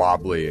and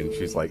wobbly, and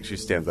she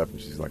stands up and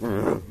she's like,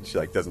 she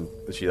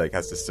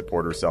has to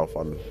support herself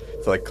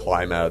to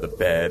climb out of the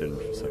bed, and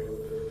she's like,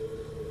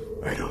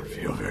 I don't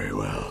feel very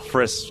well.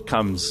 Frisk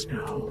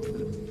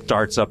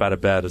darts up out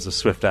of bed as a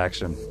swift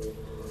action.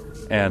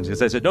 And he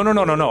says, no,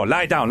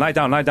 lie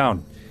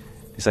down.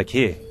 He's like,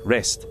 here,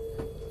 rest.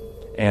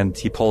 And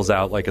he pulls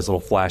out like his little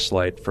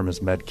flashlight from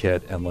his med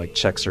kit and like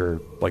checks her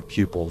like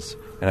pupils.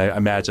 And I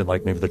imagine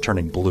like maybe they're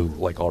turning blue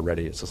like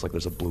already. It's just like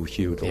there's a blue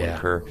hue to like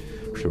her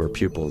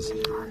pupils.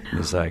 And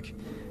he's like,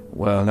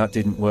 well, that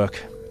didn't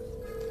work.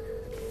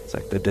 It's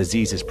like the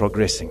disease is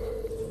progressing.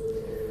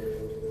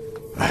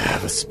 I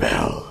have a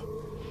spell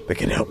that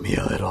can help me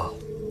a little.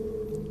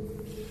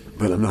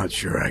 But I'm not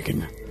sure I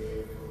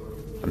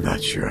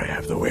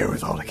have the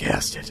wherewithal to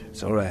cast it.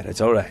 It's all right.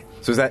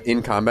 So is that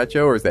in combat,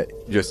 Joe, or is that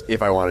just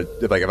if I want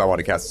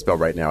to cast a spell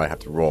right now, I have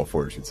to roll a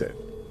fortitude save?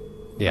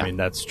 Yeah. I mean,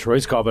 that's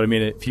Troy's call, but I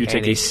mean, if you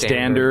take Any a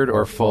standard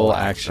or full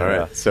action. All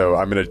right. So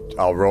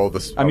I'll roll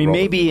this. I mean,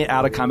 maybe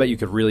out of combat you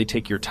could really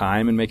take your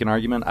time and make an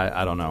argument.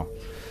 I don't know.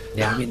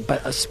 Yeah, I mean,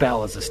 but a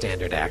spell is a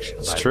standard action.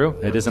 It's true.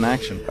 It is an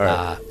action. All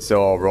right.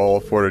 So I'll roll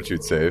a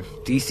fortitude save.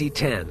 DC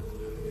 10.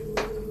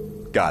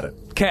 Got it.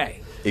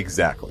 Okay.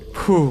 Exactly.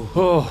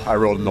 I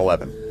rolled an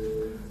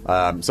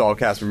 11. So I'll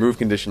cast remove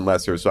condition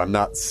lesser, so I'm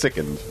not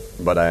sickened,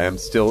 but I am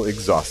still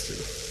exhausted.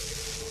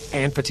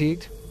 And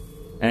fatigued?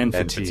 And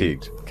And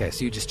fatigued. Okay,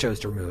 so you just chose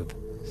to remove.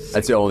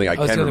 That's the only thing I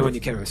That's can the only remove. one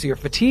you can remove. So you're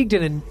fatigued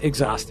and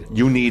exhausted.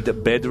 You need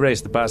bed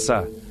rest,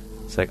 Basa.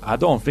 It's like, I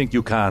don't think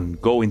you can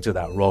go into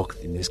that rock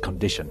in this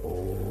condition.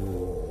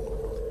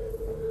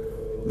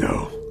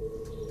 No.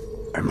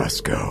 I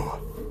must go.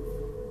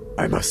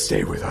 I must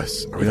stay with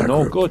us. Or with You're our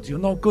no group. good. You're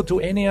no good to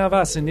any of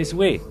us in this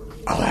way.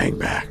 I'll hang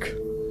back.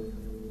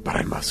 But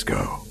I must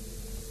go.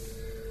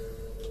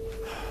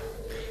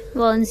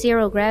 Well, in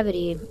zero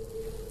gravity,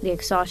 the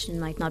exhaustion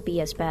might not be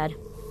as bad.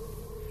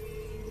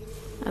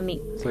 I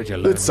mean,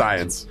 It's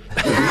science.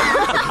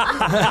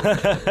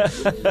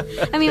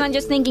 I'm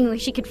just thinking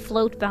she could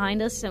float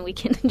behind us and we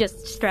can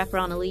just strap her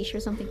on a leash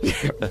or something.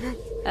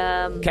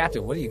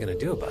 Captain, what are you going to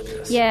do about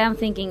this? Yeah, I'm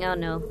thinking, oh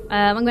no.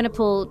 I'm going to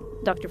pull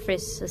Dr.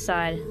 Friss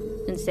aside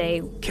and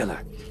say, Kill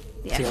her.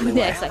 yeah, the only yeah,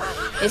 way. it's like,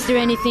 is there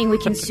anything we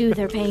can soothe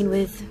her pain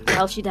with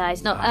while she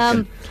dies? No,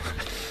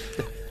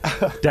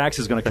 Dax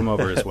is going to come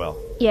over as well.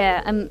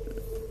 yeah,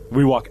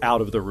 We walk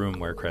out of the room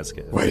where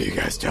Kreska is. What are you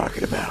guys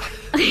talking about?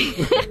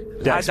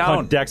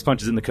 Dax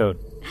punches in the code.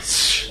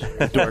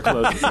 Door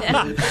closes.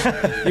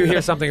 You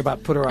hear something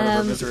about put her out of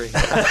her misery.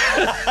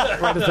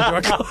 Right as the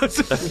door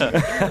closes.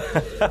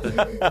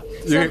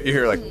 You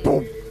hear like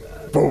boom,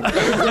 boom.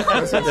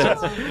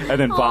 And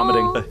then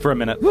vomiting for a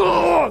minute.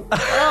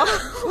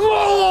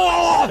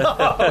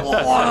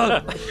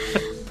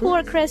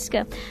 poor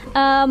Kreska.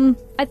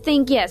 I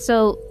think, yeah,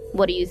 so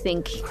what do you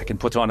think? I can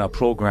put on a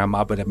program,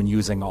 but I've been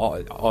using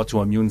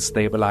autoimmune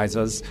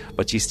stabilizers,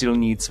 but she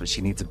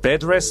needs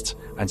bed rest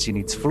and she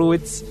needs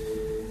fluids.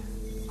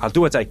 I'll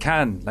do what I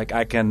can. Like,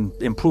 I can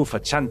improve her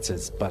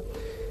chances, but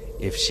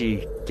if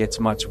she gets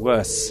much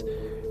worse,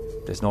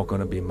 there's not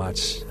going to be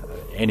much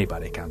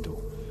anybody can do.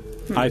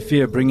 I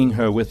fear bringing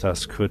her with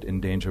us could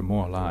endanger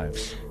more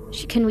lives.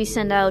 Can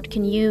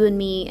you and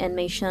me and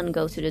Mei Shun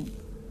go to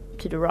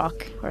the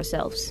rock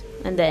ourselves?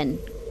 And then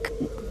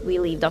we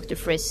leave Dr.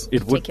 Friss to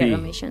take care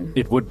of Mei Shun.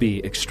 It would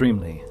be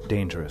extremely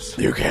dangerous.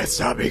 You can't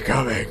stop me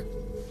coming.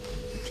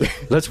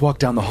 Let's walk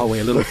down the hallway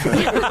a little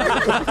further.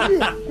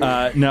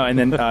 No, and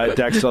then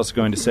Dax is also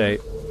going to say,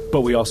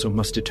 but we also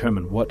must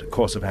determine what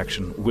course of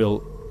action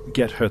will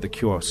get her the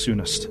cure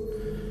soonest.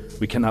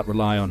 We cannot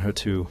rely on her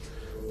to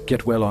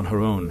get well on her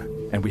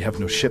own, and we have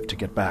no ship to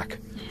get back.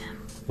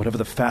 Whatever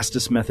the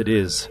fastest method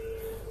is,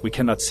 we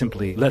cannot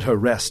simply let her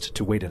rest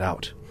to wait it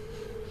out.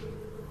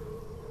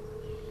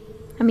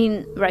 I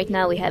mean, right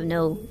now we have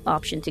no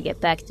option to get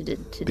back to the...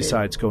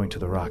 Besides going to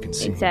the rock and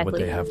seeing what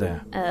they have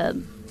there. I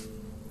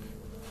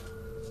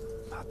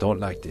don't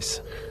like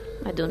this.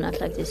 I do not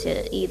like this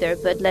either,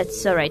 but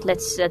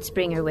let's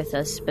bring her with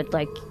us. But,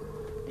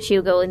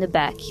 she'll go in the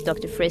back.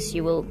 Dr. Friss,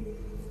 you will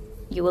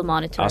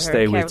monitor her. I'll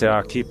stay with carefully.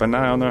 her. Keep an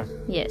eye on her.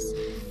 Yes,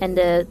 and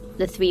the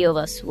three of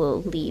us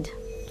will lead.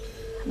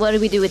 What do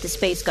we do with the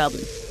space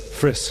goblin?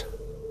 Friss,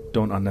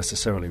 don't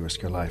unnecessarily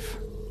risk your life.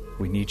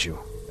 We need you,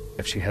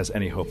 if she has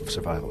any hope of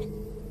survival.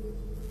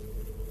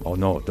 Oh,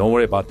 no. Don't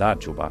worry about that,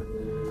 Juba.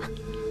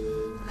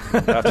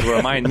 You have to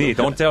remind me.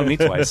 Don't tell me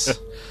twice.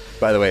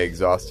 By the way,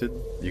 exhausted,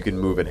 you can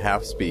move at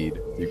half speed.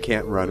 You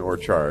can't run or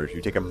charge.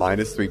 You take a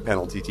 -3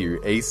 penalty to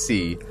your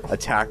AC,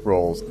 attack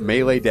rolls,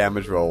 melee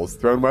damage rolls,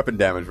 thrown weapon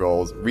damage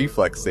rolls,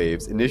 reflex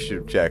saves,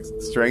 initiative checks,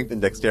 strength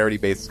and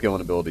dexterity-based skill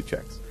and ability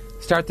checks.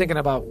 Start thinking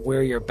about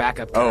where your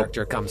backup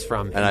character comes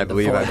from. And I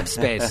believe I'm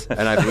space.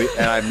 And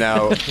I'm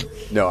now.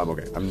 No, I'm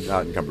okay. I'm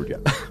not encumbered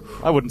yet.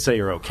 I wouldn't say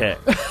you're okay.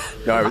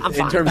 No,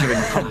 in terms of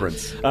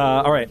encumbrance.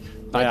 All right.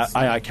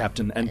 Aye,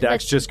 Captain. And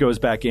Dax just goes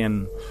back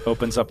in,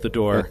 opens up the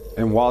door.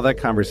 And while that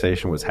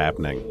conversation was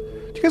happening,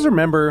 do you guys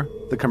remember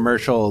the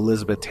commercial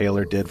Elizabeth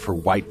Taylor did for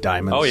White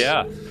Diamonds? Oh,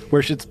 yeah.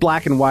 Where it's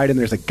black and white and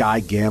there's a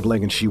guy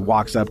gambling and she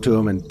walks up to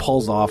him and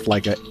pulls off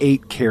like a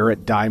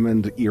 8-carat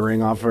diamond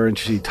earring off her and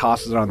she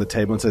tosses it on the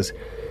table and says,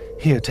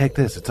 "Here, take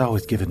this. It's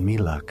always given me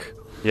luck."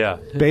 Yeah.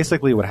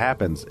 Basically what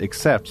happens,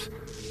 except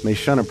Mei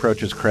Shun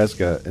approaches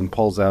Kreska and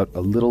pulls out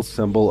a little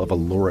symbol of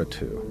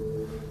Allura-2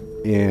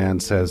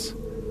 and says,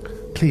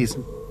 "Please,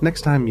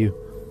 next time you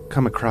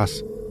come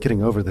across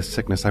getting over this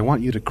sickness, I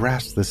want you to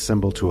grasp this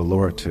symbol to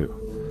Allura-2.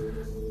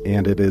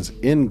 And it is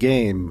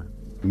in-game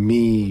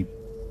me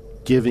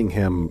giving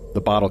him the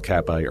bottle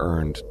cap I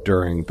earned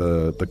during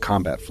the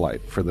combat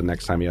flight for the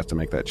next time he has to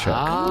make that check. So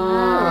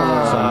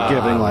I'm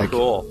giving,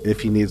 cool.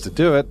 if he needs to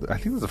do it, I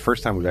think this is the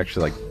first time we've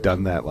actually,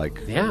 done that,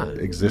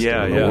 existed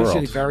in the You're world.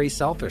 actually very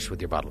selfish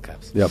with your bottle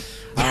caps. Yep.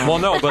 Well,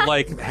 no, but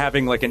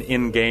having an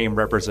in-game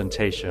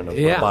representation of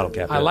what a bottle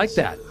cap is. I like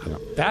that. Yeah.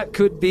 That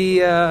could be,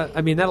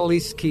 that'll at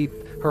least keep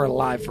her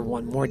alive for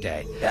one more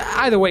day.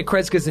 Either way,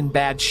 Kreska's in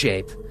bad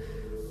shape.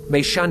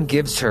 Mei Shun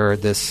gives her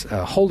this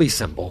holy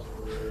symbol,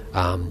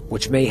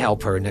 which may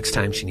help her next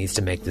time she needs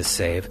to make this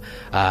save.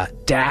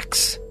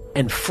 Dax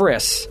and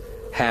Friss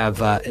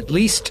have at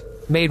least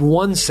made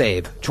one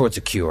save towards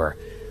a cure.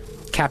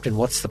 Captain,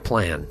 what's the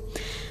plan?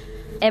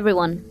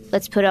 Everyone,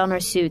 let's put on our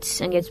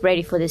suits and get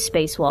ready for this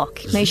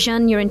spacewalk. Mei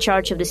Shun, you're in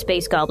charge of the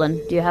space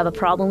goblin. Do you have a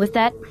problem with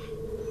that?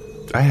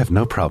 I have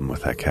no problem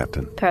with that,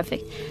 Captain.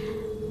 Perfect.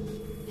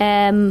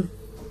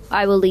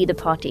 I will lead the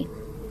party.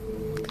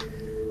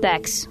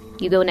 Dax,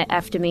 you go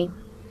after me.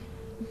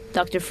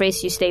 Dr.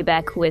 Friss, you stay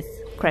back with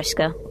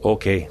Kreska.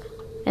 Okay.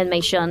 And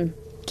Mei Shun,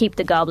 keep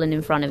the goblin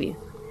in front of you.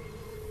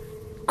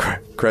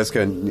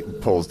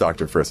 Kreska pulls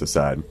Dr. Friss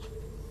aside.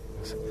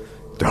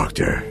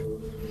 Doctor,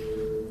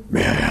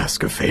 may I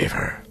ask a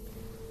favor?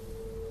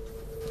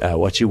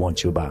 What you want,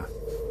 Juba?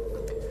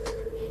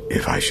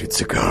 If I should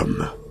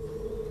succumb,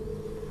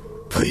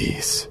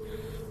 please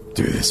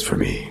do this for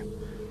me.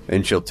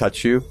 And she'll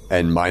touch you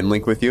and mind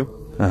link with you.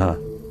 Uh-huh.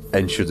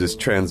 And she'll just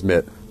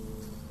transmit,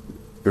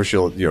 or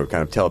she'll,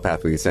 kind of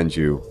telepathically send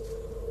you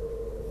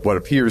what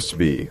appears to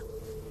be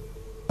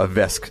a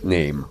Vesk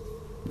name,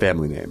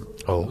 family name.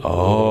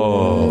 Oh.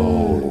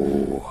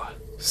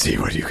 See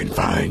what you can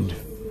find.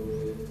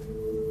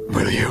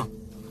 Will you?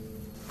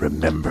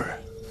 Remember.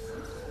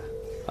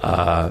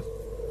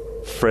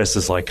 Friss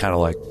is kind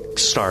of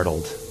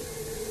startled.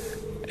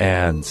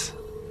 And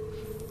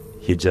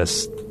he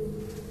just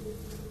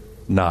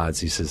nods.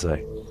 He says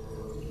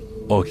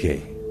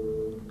okay.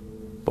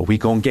 But we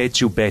gonna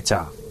get you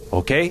better,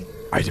 okay?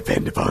 I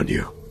depend upon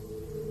you.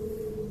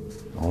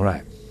 All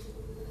right.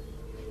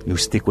 You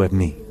stick with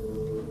me.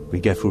 We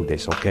get through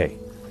this, okay?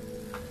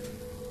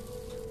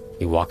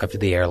 You walk up to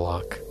the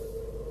airlock.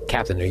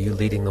 Captain, are you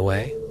leading the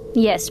way?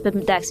 Yes,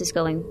 but Dax is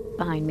going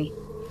behind me.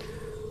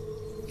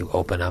 You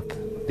open up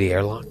the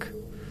airlock.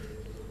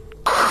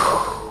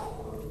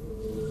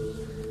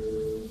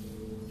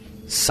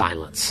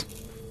 Silence.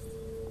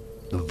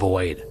 The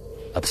void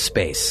of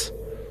space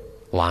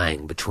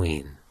lying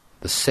between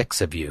the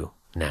six of you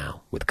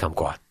now with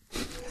Kumquat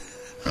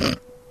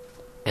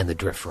and the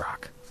drift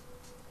rock.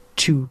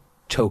 2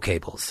 tow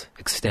cables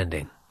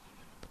extending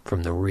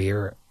from the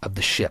rear of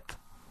the ship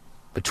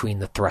between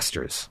the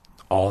thrusters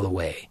all the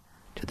way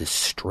to this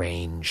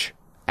strange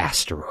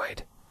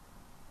asteroid.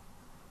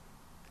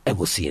 And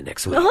we'll see you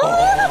next week. Oh,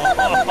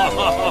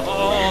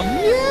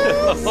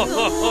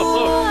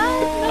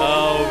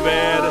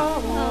 man.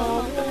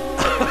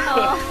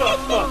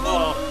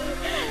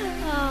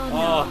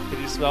 Oh,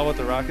 can you smell what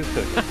the rock is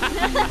cooking?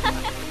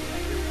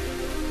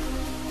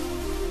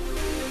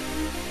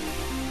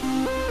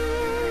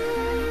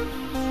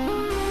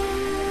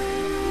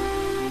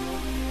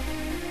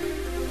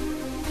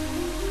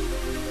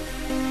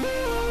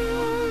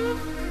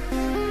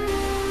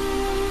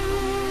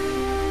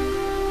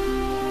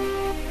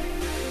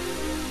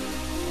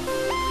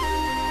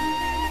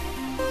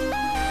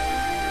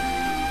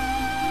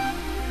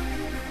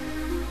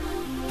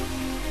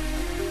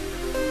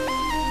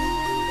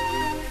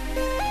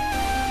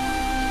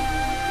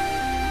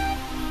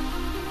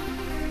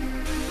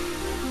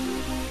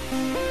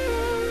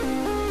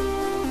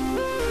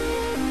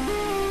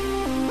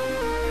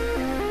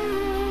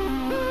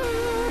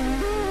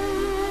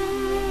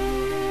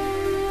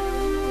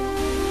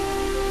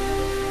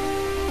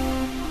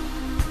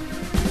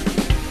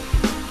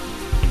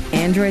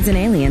 Androids and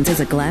Aliens is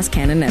a Glass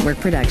Cannon Network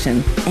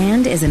production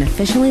and is an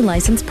officially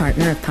licensed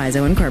partner of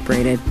Paizo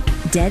Incorporated.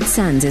 Dead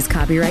Suns is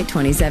copyright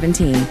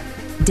 2017.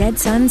 Dead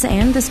Suns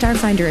and the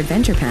Starfinder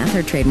Adventure Path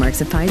are trademarks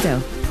of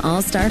Paizo.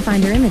 All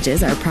Starfinder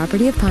images are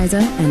property of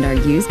Paizo and are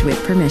used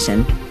with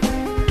permission.